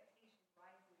expectation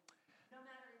rises, no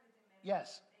matter if it's in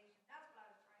Yes. manifestation. That's what I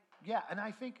was trying to. Yeah, and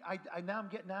I think now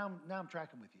I'm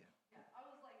tracking with you. Yeah, I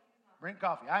was like, he's not. Drink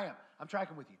coffee. I am. I'm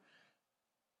tracking with you.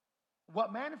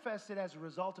 What manifested as a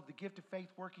result of the gift of faith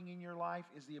working in your life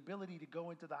is the ability to go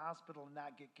into the hospital and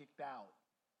not get kicked out.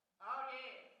 Oh, yeah.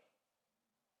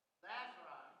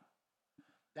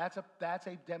 That's right. That's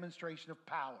a demonstration of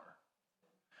power.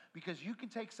 Because you can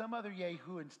take some other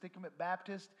yahoo and stick them at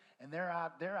Baptist, and they're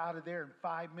out of there in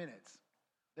 5 minutes.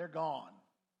 They're gone.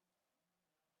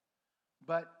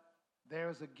 But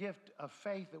there's a gift of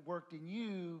faith that worked in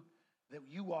you, that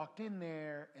you walked in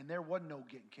there and there wasn't no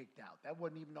getting kicked out. That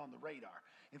wasn't even on the radar.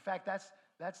 In fact, that's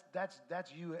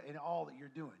you in all that you're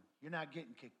doing. You're not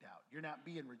getting kicked out. You're not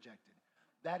being rejected.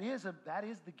 That is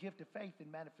the gift of faith in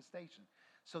manifestation.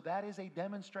 So that is a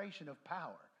demonstration of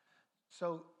power.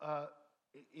 So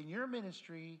in your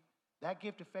ministry, that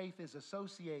gift of faith is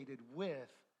associated with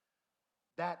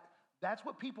that. That's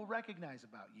what people recognize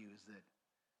about you, is that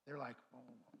they're like, oh,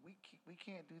 we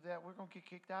can't do that. We're going to get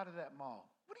kicked out of that mall.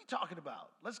 What are you talking about?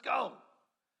 Let's go.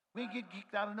 We ain't get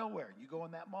kicked out of nowhere. You go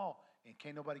in that mall and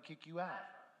can't nobody kick you out.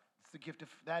 It's the gift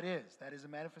of, that is a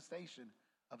manifestation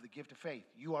of the gift of faith.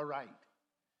 You are right.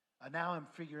 Now I'm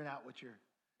figuring out what you're,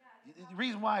 the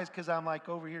reason why is because I'm like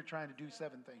over here trying to do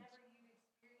 7 things.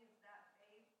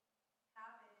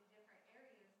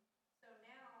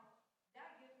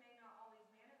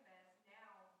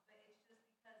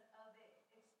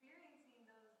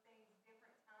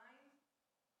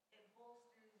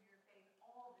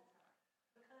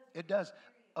 It does.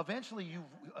 Eventually you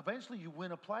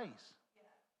win a place.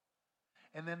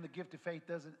 And then the gift of faith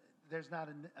there's not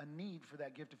a need for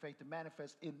that gift of faith to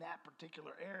manifest in that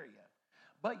particular area.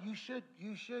 But you should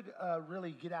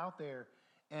really get out there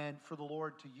and for the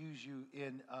Lord to use you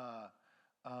in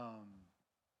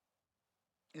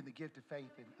the gift of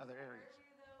faith in other areas.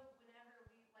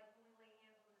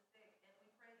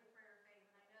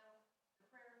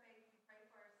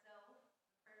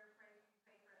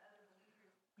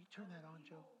 Turn that on,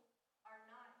 Joe. Are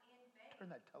not in faith. Turn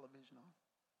that television on.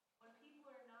 When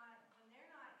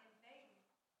they're not in faith,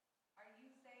 are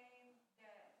you saying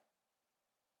that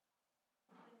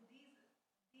when these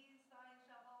signs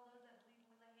shall follow those that believe,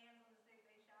 when we lay hands on the sick,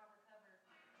 they shall recover?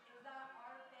 Is that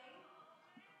our faith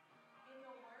in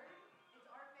the Word? It's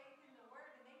our faith in the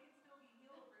Word, and they can still be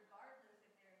healed regardless if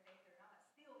they're in faith or not.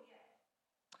 Still yet.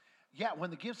 Yeah,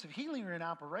 when the gifts of healing are in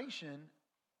operation.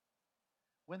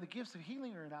 It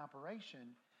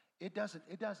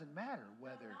doesn't matter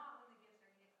whether. No, not when the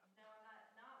gifts are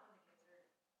not when the gifts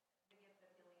are the gift of healing and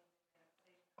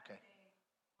manifestation. Okay. I'm saying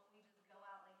when we just go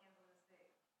out, lay hands on the sick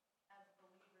as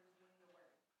believers doing the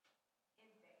word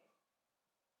in faith.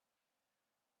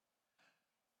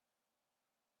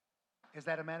 Is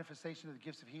that a manifestation of the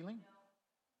gifts of healing?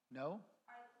 No.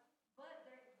 But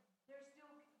they're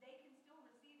still, they can still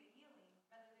receive a healing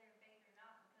whether they're in faith or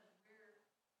not,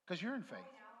 because you're in faith.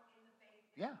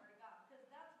 Yeah. Because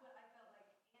that's what I felt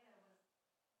like Anna was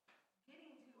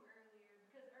getting to earlier.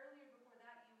 Because earlier before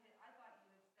that, I thought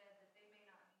you had said that they may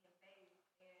not be in faith and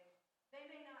they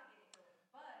may not get healed.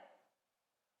 But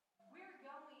we're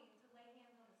going to lay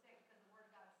hands on the sick because the Word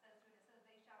of God says to it. It says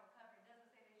they shall recover. It doesn't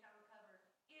say they shall recover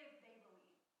if they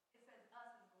believe. It says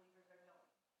us as believers are going.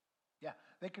 Yeah,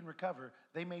 they can recover.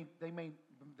 They may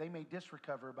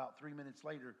disrecover about 3 minutes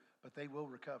later, but they will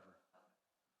recover.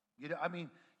 You know, I mean,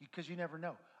 because you never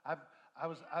know.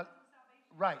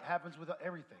 Right, happens with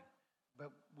everything.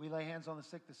 But we lay hands on the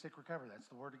sick recover. That's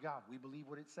the Word of God. We believe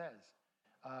what it says.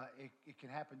 It can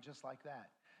happen just like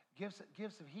that.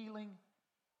 Gifts of healing,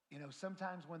 you know,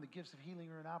 sometimes when the gifts of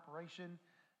healing are in operation,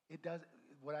 it does.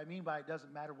 What I mean by it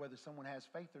doesn't matter whether someone has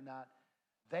faith or not.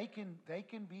 They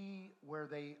can be where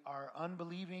they are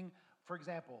unbelieving. For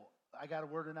example, I got a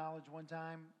word of knowledge one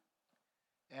time.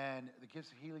 And the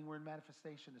gifts of healing were in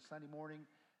manifestation. A Sunday morning,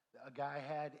 a guy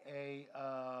had a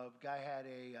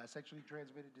sexually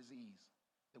transmitted disease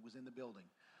that was in the building.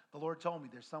 The Lord told me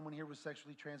there's someone here with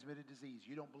sexually transmitted disease.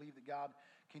 You don't believe that God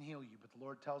can heal you, but the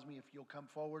Lord tells me if you'll come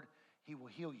forward, He will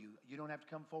heal you. You don't have to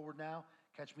come forward now.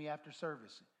 Catch me after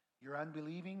service. You're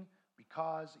unbelieving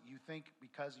because you think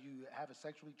because you have a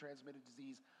sexually transmitted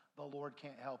disease, the Lord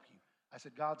can't help you. I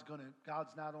said, God's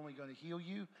not only going to heal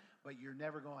you, but you're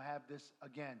never going to have this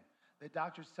again. The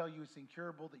doctors tell you it's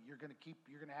incurable, that you're going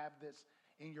to have this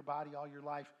in your body all your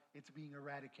life, it's being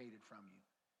eradicated from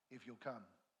you if you'll come.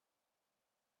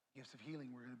 Gifts of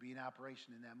healing were going to be in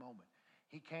operation in that moment.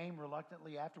 He came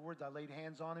reluctantly afterwards. I laid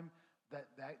hands on him.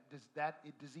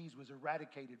 That disease was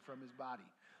eradicated from his body.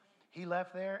 He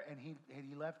left there, and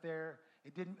he left there.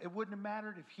 It wouldn't have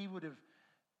mattered if he would have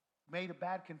made a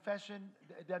bad confession.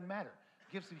 It doesn't matter.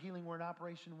 Gifts of healing were in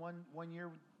operation one year.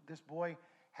 This boy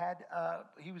had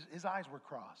his eyes were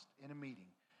crossed in a meeting.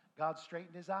 God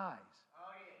straightened his eyes.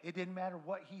 It didn't matter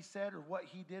what he said or what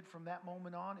he did from that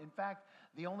moment on. In fact,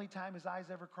 the only time his eyes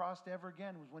ever crossed ever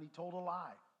again was when he told a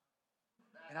lie.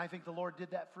 And I think the Lord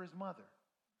did that for his mother.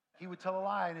 He would tell a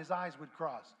lie and his eyes would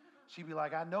cross. She'd be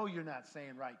like, I know you're not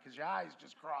saying right because your eyes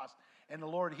just crossed and the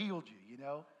Lord healed you, you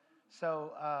know.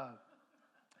 So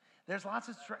there's lots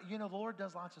of, the Lord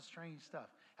does lots of strange stuff.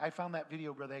 I found that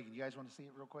video, Brother Hagin. You guys want to see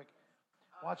it real quick?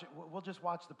 Watch it. We'll just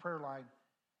watch the prayer line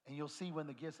and you'll see when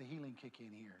the gifts of healing kick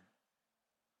in here.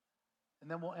 And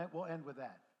then we'll end with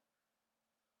that.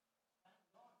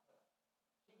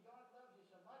 See, God loves you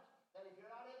so much that if you're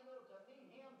not able to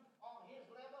meet him on his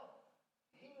level,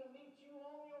 he will meet you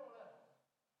on your level.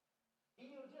 He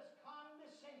will just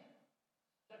condescend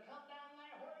to come down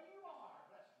there where you are.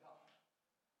 Bless God.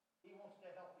 He wants to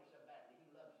help you so badly.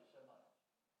 He loves you so much.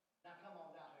 Now come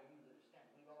on down here, you that are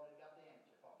standing. We've already got the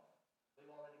answer for you. We've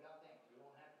already got the answer. You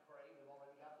don't have to pray. We've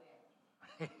already got the answer.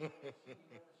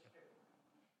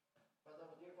 For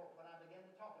those dear folk, when I began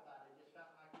to talk about it, it just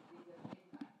felt like it did at the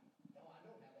same time. No, I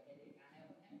don't have a headache. I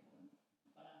haven't had one.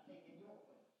 But I'm taking your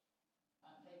place.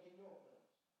 I'm taking your place.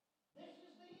 This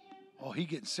is the end. Oh, he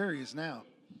getting serious now.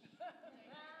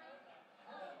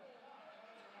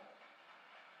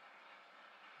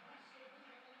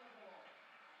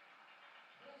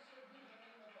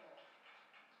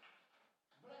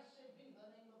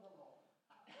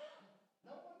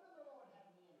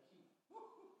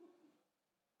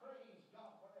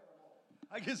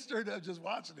 I get stirred up just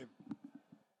watching him.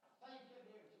 Thank you,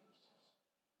 dear Jesus.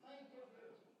 Thank you, dear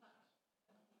Jesus.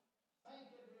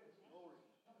 Thank you, dear Jesus.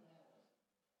 Come and help us.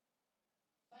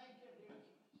 Thank you, dear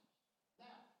Jesus.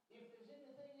 Now, if there's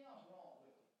anything else wrong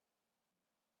with you,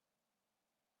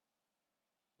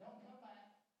 don't come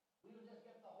back. We'll just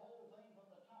get the whole thing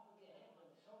from the top of your head to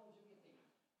the soles of your feet.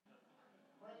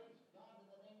 Praise God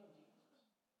in the name of Jesus.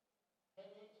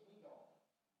 Headaches be gone.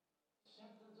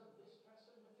 Symptoms of distress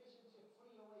and deficiency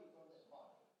flee away from this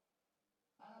body.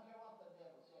 I don't care what the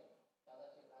devil said. Now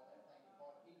that's it right there. Thank you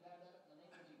for it. Be glad of it in the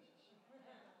name of Jesus.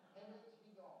 Headaches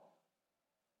be gone.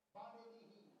 Body be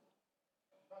healed.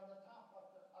 From the top of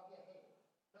your head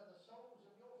to the soles of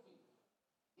your feet.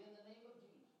 In the name of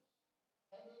Jesus.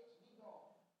 Headaches be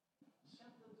gone.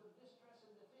 Symptoms of distress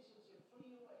and deficiency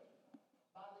flee away.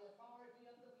 By the authority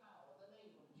and the power of the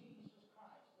name of Jesus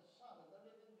Christ, the Son of the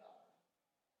living God.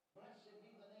 Blessed be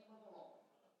the name of the Lord.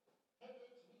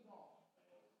 Headaches be gone.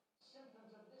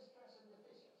 Symptoms of distress and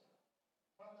deficiency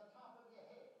from the top of your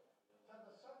head to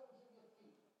the soles of your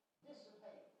feet.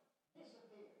 Dissipate.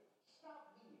 Disappear.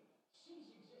 Stop being.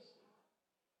 Cease existing.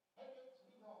 Headaches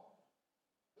be gone.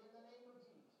 In the name of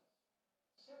Jesus.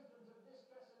 Symptoms of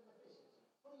distress and deficiency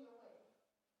flee away.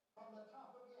 From the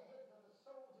top of your head to the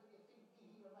soles of your feet, be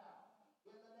healed now.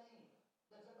 In the name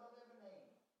that's above every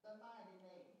name, the mighty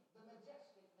name, the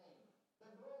majestic name, the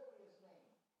glorious name,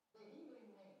 the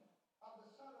healing name of the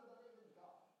Son of the living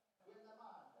God. In the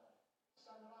mind,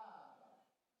 Sanrama,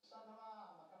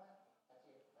 Sanrama, come on. That's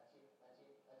it, that's it, that's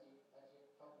it, that's it, that's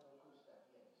it. Talk a little cool stuff,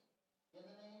 yes. In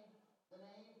the name, the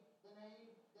name, the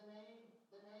name, the name,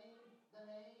 the name, the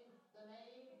name, the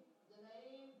name, the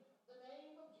name, the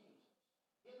name of Jesus.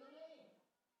 In the name,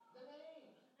 the name, the name,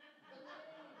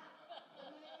 the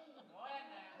name. Go ahead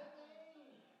now. The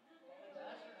name.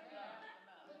 That's it.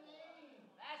 The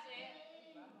name. That's it.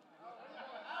 Oh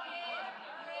yeah.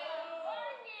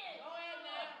 Work it. Go ahead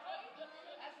now.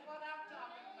 That's what I'm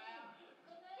talking about.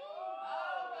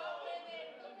 Oh, go with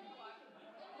it.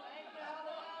 Thank you,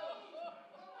 Holy Ghost.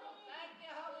 Thank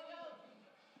you, Holy Ghost.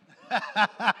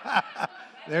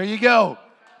 There you go.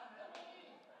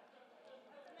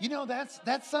 You know, that's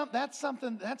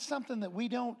something that we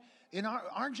don't, in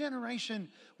our generation,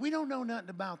 we don't know nothing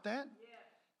about that.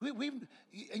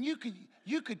 And you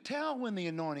could tell when the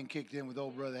anointing kicked in with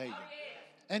old Brother Hagin.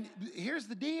 And here's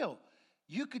the deal.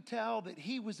 You could tell that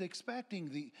he was expecting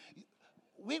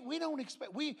we don't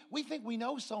expect, we think we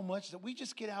know so much that we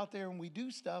just get out there and we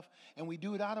do stuff and we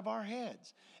do it out of our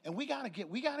heads. And we gotta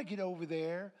get over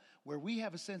there where we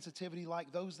have a sensitivity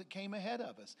like those that came ahead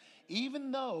of us.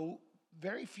 Even though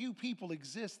very few people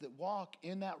exist that walk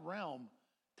in that realm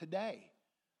today.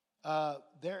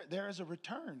 There is a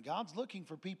return. God's looking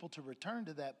for people to return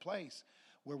to that place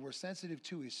where we're sensitive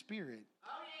to His Spirit,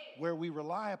 where we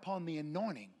rely upon the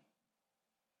anointing,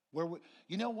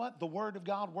 you know what? The Word of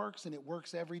God works, and it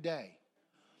works every day.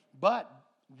 But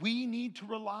we need to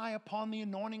rely upon the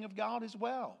anointing of God as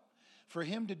well for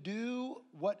Him to do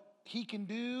what He can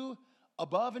do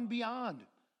above and beyond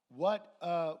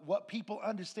what people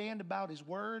understand about His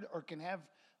Word or can have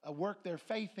work their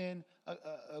faith in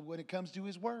when it comes to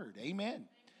His Word. Amen.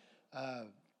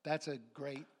 That's a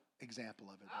great example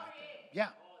of it right there. Yeah.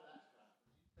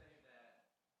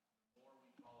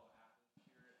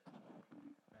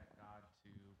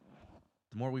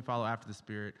 The more we follow after the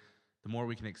Spirit, the more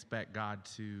we can expect God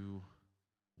to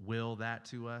will that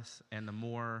to us, and the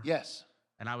more. Yes.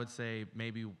 And I would say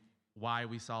maybe why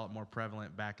we saw it more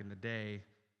prevalent back in the day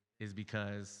is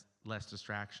because less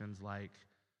distractions, like,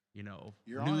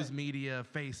 news media,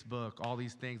 Facebook, all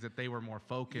these things, that they were more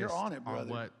focused. You're on it, brother. On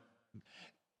what the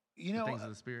things of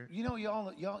the Spirit.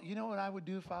 Y'all, you know what I would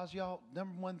do if I was y'all?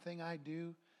 Number one thing I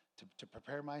do to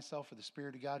prepare myself for the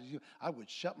Spirit of God is I would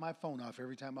shut my phone off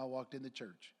every time I walked in the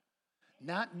church.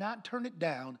 Not turn it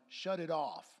down, shut it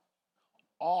off.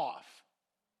 Off.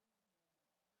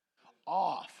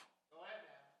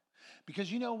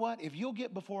 Because you know what? If you'll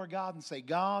get before God and say,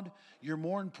 God, you're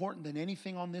more important than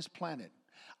anything on this planet.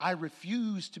 I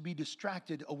refuse to be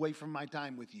distracted away from my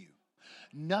time with you.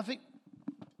 Nothing.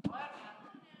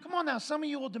 Come on now. Some of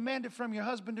you will demand it from your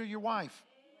husband or your wife,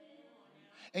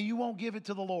 and you won't give it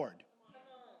to the Lord.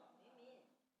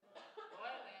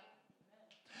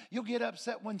 You'll get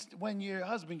upset when your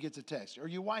husband gets a text or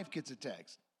your wife gets a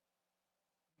text.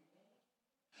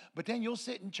 But then you'll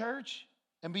sit in church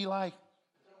and be like,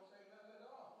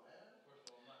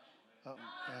 oh,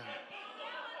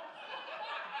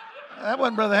 that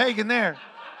wasn't Brother Hagin there.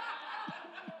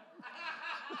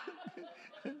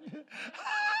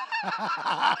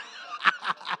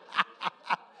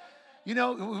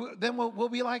 Then we'll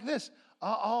be like this,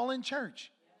 all in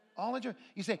church. All in church.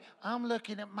 You say, I'm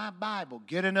looking at my Bible.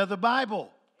 Get another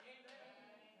Bible.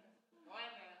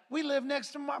 We live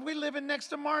next to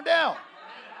Mardell.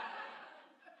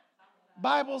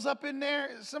 Bible's up in there.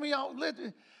 Some of y'all,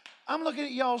 I'm looking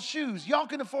at y'all's shoes. Y'all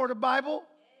can afford a Bible.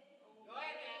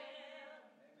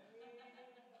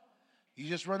 You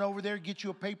just run over there, get you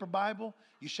a paper Bible.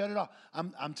 You shut it off.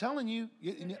 I'm telling you,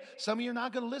 some of you are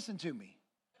not going to listen to me.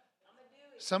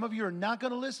 Some of you are not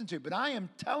going to listen to me. But I am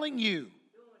telling you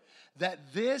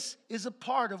that this is a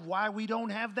part of why we don't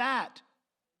have that.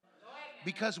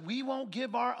 Because we won't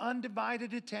give our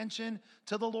undivided attention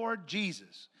to the Lord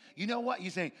Jesus. You know what?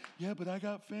 You're saying, yeah, but I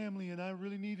got family and I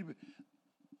really need to be.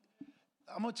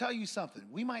 I'm going to tell you something.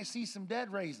 We might see some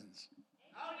dead raisins.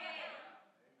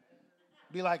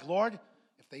 Be like, Lord,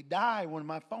 if they die when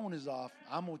my phone is off,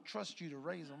 I'm going to trust you to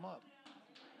raise them up.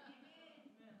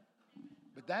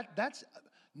 But that's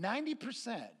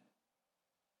 90%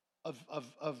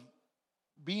 of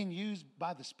being used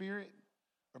by the Spirit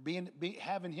or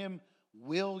having Him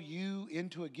will you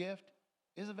into a gift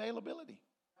is availability.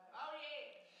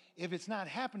 If it's not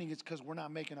happening, it's because we're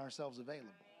not making ourselves available.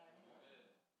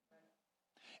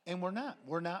 And we're not.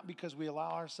 We're not because we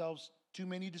allow ourselves too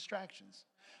many distractions.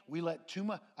 We let too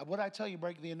much. What I tell you,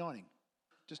 break the anointing.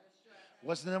 Just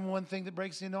what's the number one thing that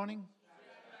breaks the anointing?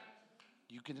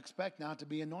 You can expect not to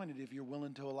be anointed if you're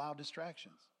willing to allow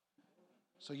distractions.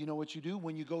 So you know what you do?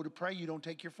 When you go to pray, you don't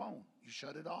take your phone. You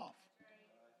shut it off.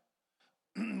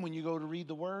 When you go to read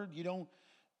the Word, you don't,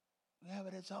 yeah,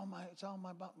 but it's on my.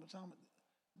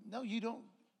 No, you don't.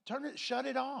 Shut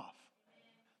it off.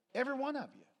 Every one of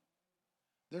you.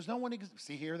 There's no one,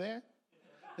 see here, there?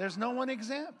 There's no one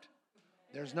exempt.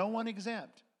 There's no one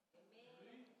exempt.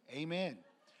 Amen.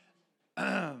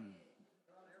 No,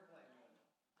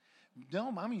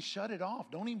 I mean, shut it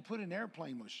off. Don't even put an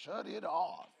airplane mode. Shut it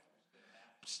off.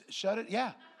 Shut it,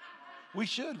 yeah. We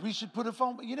should put a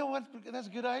phone. You know what? That's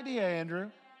a good idea,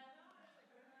 Andrew.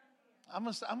 I'm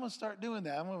gonna start doing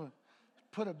that. I'm gonna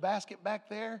put a basket back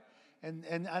there,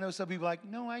 and I know some people are like,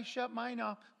 no, I shut mine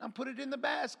off. I'm put it in the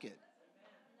basket.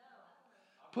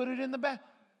 Put it in the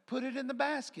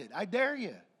basket. I dare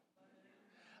you.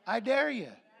 I dare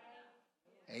you.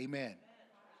 Amen.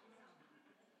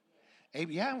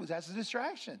 Yeah, that's a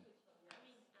distraction.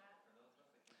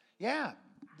 Yeah,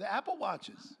 the Apple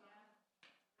Watches.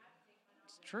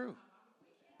 It's true.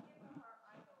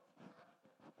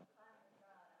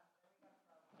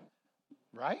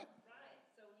 Right?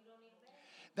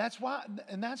 That's why,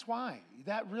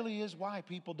 that really is why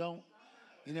people don't,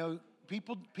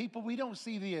 people, we don't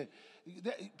see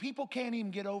people can't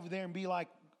even get over there and be like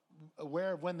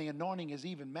aware of when the anointing is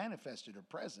even manifested or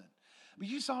present. But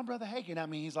you saw Brother Hagin. I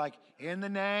mean, he's like, in the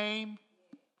name.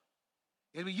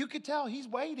 I mean, you could tell he's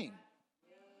waiting.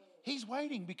 He's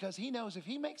waiting because he knows if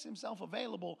he makes himself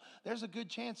available, there's a good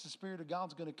chance the Spirit of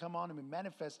God's going to come on him and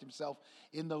manifest himself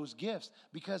in those gifts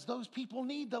because those people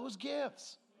need those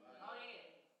gifts.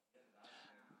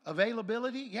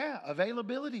 Availability, yeah,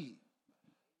 availability.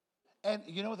 And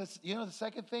you know the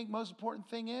second thing, most important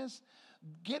thing is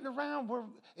getting around where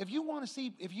if you want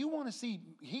to see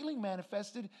healing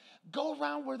manifested, go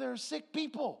around where there are sick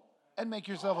people and make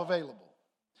yourself available.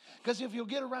 Because if you'll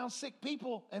get around sick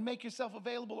people and make yourself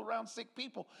available around sick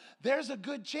people, there's a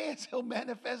good chance he'll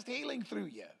manifest healing through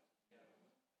you.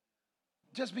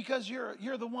 Just because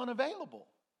you're the one available.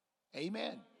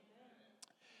 Amen.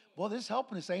 Well, this is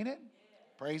helping us, ain't it?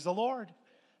 Praise the Lord.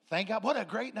 Thank God. What a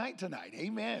great night tonight.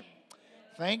 Amen.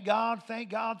 Thank God, thank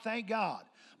God, thank God.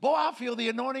 Boy, I feel the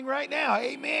anointing right now.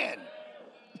 Amen.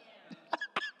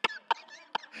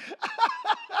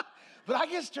 But I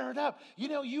get stirred up. You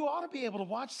know, you ought to be able to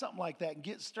watch something like that and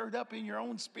get stirred up in your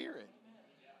own spirit.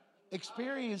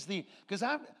 Experience because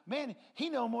he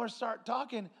no more start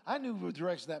talking. I knew the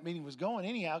direction that meeting was going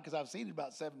anyhow because I've seen it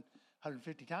about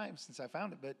 750 times since I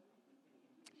found it.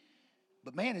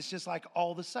 But man, it's just like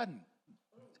all of a sudden,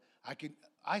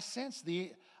 I sense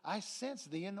the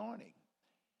anointing.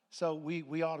 So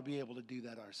we ought to be able to do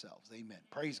that ourselves. Amen.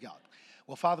 Praise God.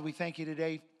 Well, Father, we thank you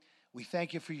today. We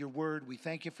thank you for your word. We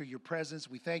thank you for your presence.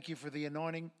 We thank you for the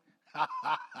anointing.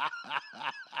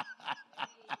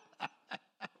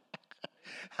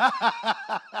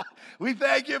 We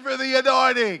thank you for the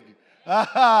anointing.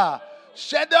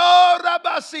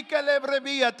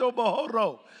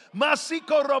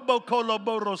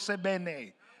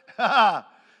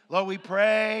 Lord, we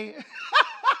pray.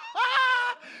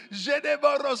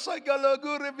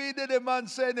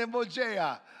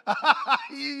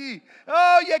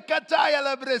 Oh, yekataya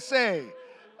la brese.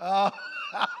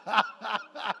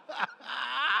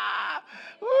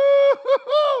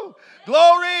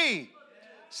 Glory.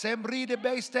 Sembri de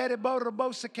bestere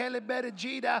borobo sekele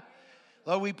berejida.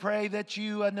 Lord, we pray that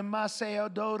you namaseo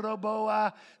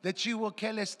doroboa, that you will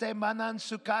keleste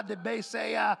manansuka de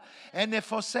besea and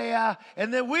nefosea,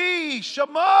 and that we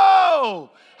shamo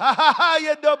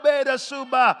yadobeda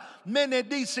suba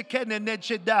menedisa kene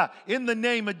necheda in the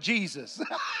name of Jesus.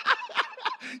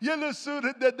 For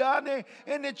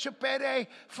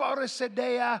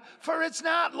it's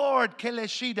not, Lord,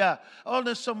 Keleshida,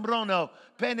 Onesomrono,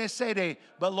 Penesede,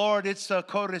 but Lord, it's a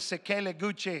Koresekele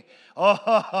Gucci,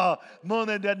 oh,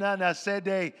 Monadanana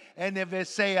Sede, and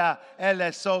Evesea,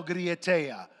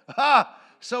 Elesogrietea.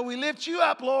 So we lift you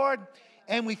up, Lord,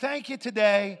 and we thank you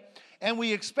today, and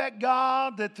we expect,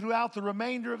 God, that throughout the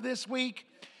remainder of this week,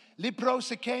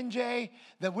 Liprosekenje,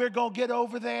 that we're going to get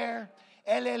over there.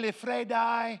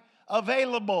 Elelefredai,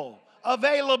 available.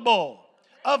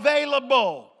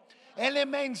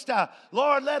 Elemensta,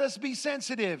 Lord, let us be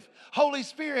sensitive. Holy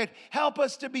Spirit, help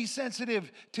us to be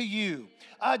sensitive to you.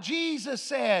 Jesus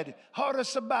said,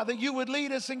 that you would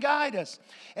lead us and guide us.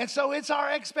 And so it's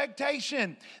our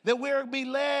expectation that we'll be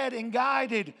led and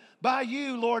guided by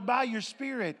you, Lord, by your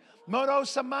Spirit.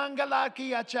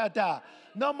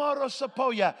 No moro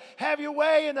sapoya. Have your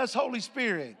way in us, Holy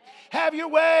Spirit. Have your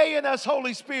way in us,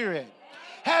 Holy Spirit.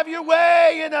 Have your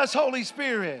way in us, Holy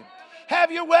Spirit. Have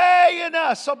your way in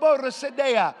us, Sobora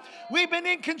Sedea. We've been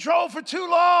in control for too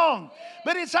long,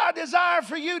 but it's our desire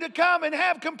for you to come and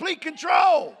have complete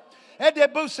control. In the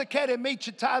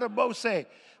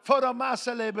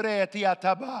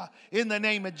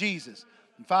name of Jesus.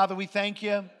 And Father, we thank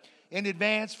you in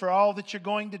advance for all that you're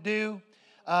going to do.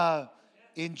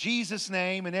 In Jesus'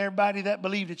 name, and everybody that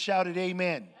believed it shouted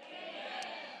amen.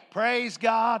 Praise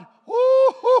God.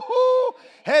 Woo-hoo-hoo.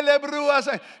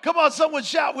 Come on, someone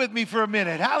shout with me for a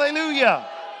minute. Hallelujah.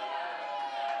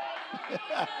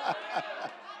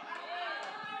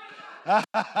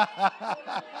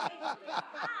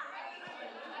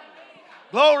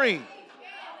 Glory.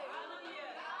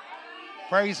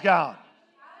 Praise God.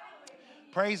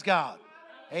 Praise God.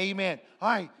 Amen. All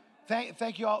right.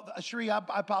 Thank you all. Cherie, I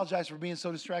apologize for being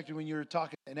so distracted when you were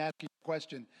talking and asking a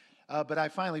question, but I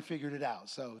finally figured it out,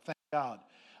 so thank God.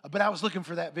 But I was looking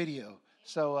for that video,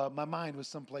 so my mind was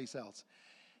someplace else.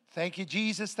 Thank you,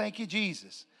 Jesus. Thank you,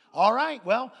 Jesus. All right,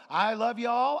 well, I love you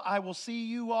all. I will see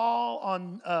you all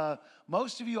on,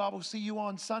 most of you, I will see you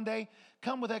on Sunday.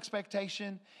 Come with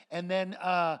expectation, and then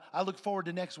I look forward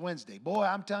to next Wednesday. Boy,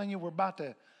 I'm telling you, we're about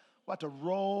to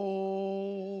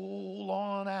roll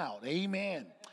on out. Amen.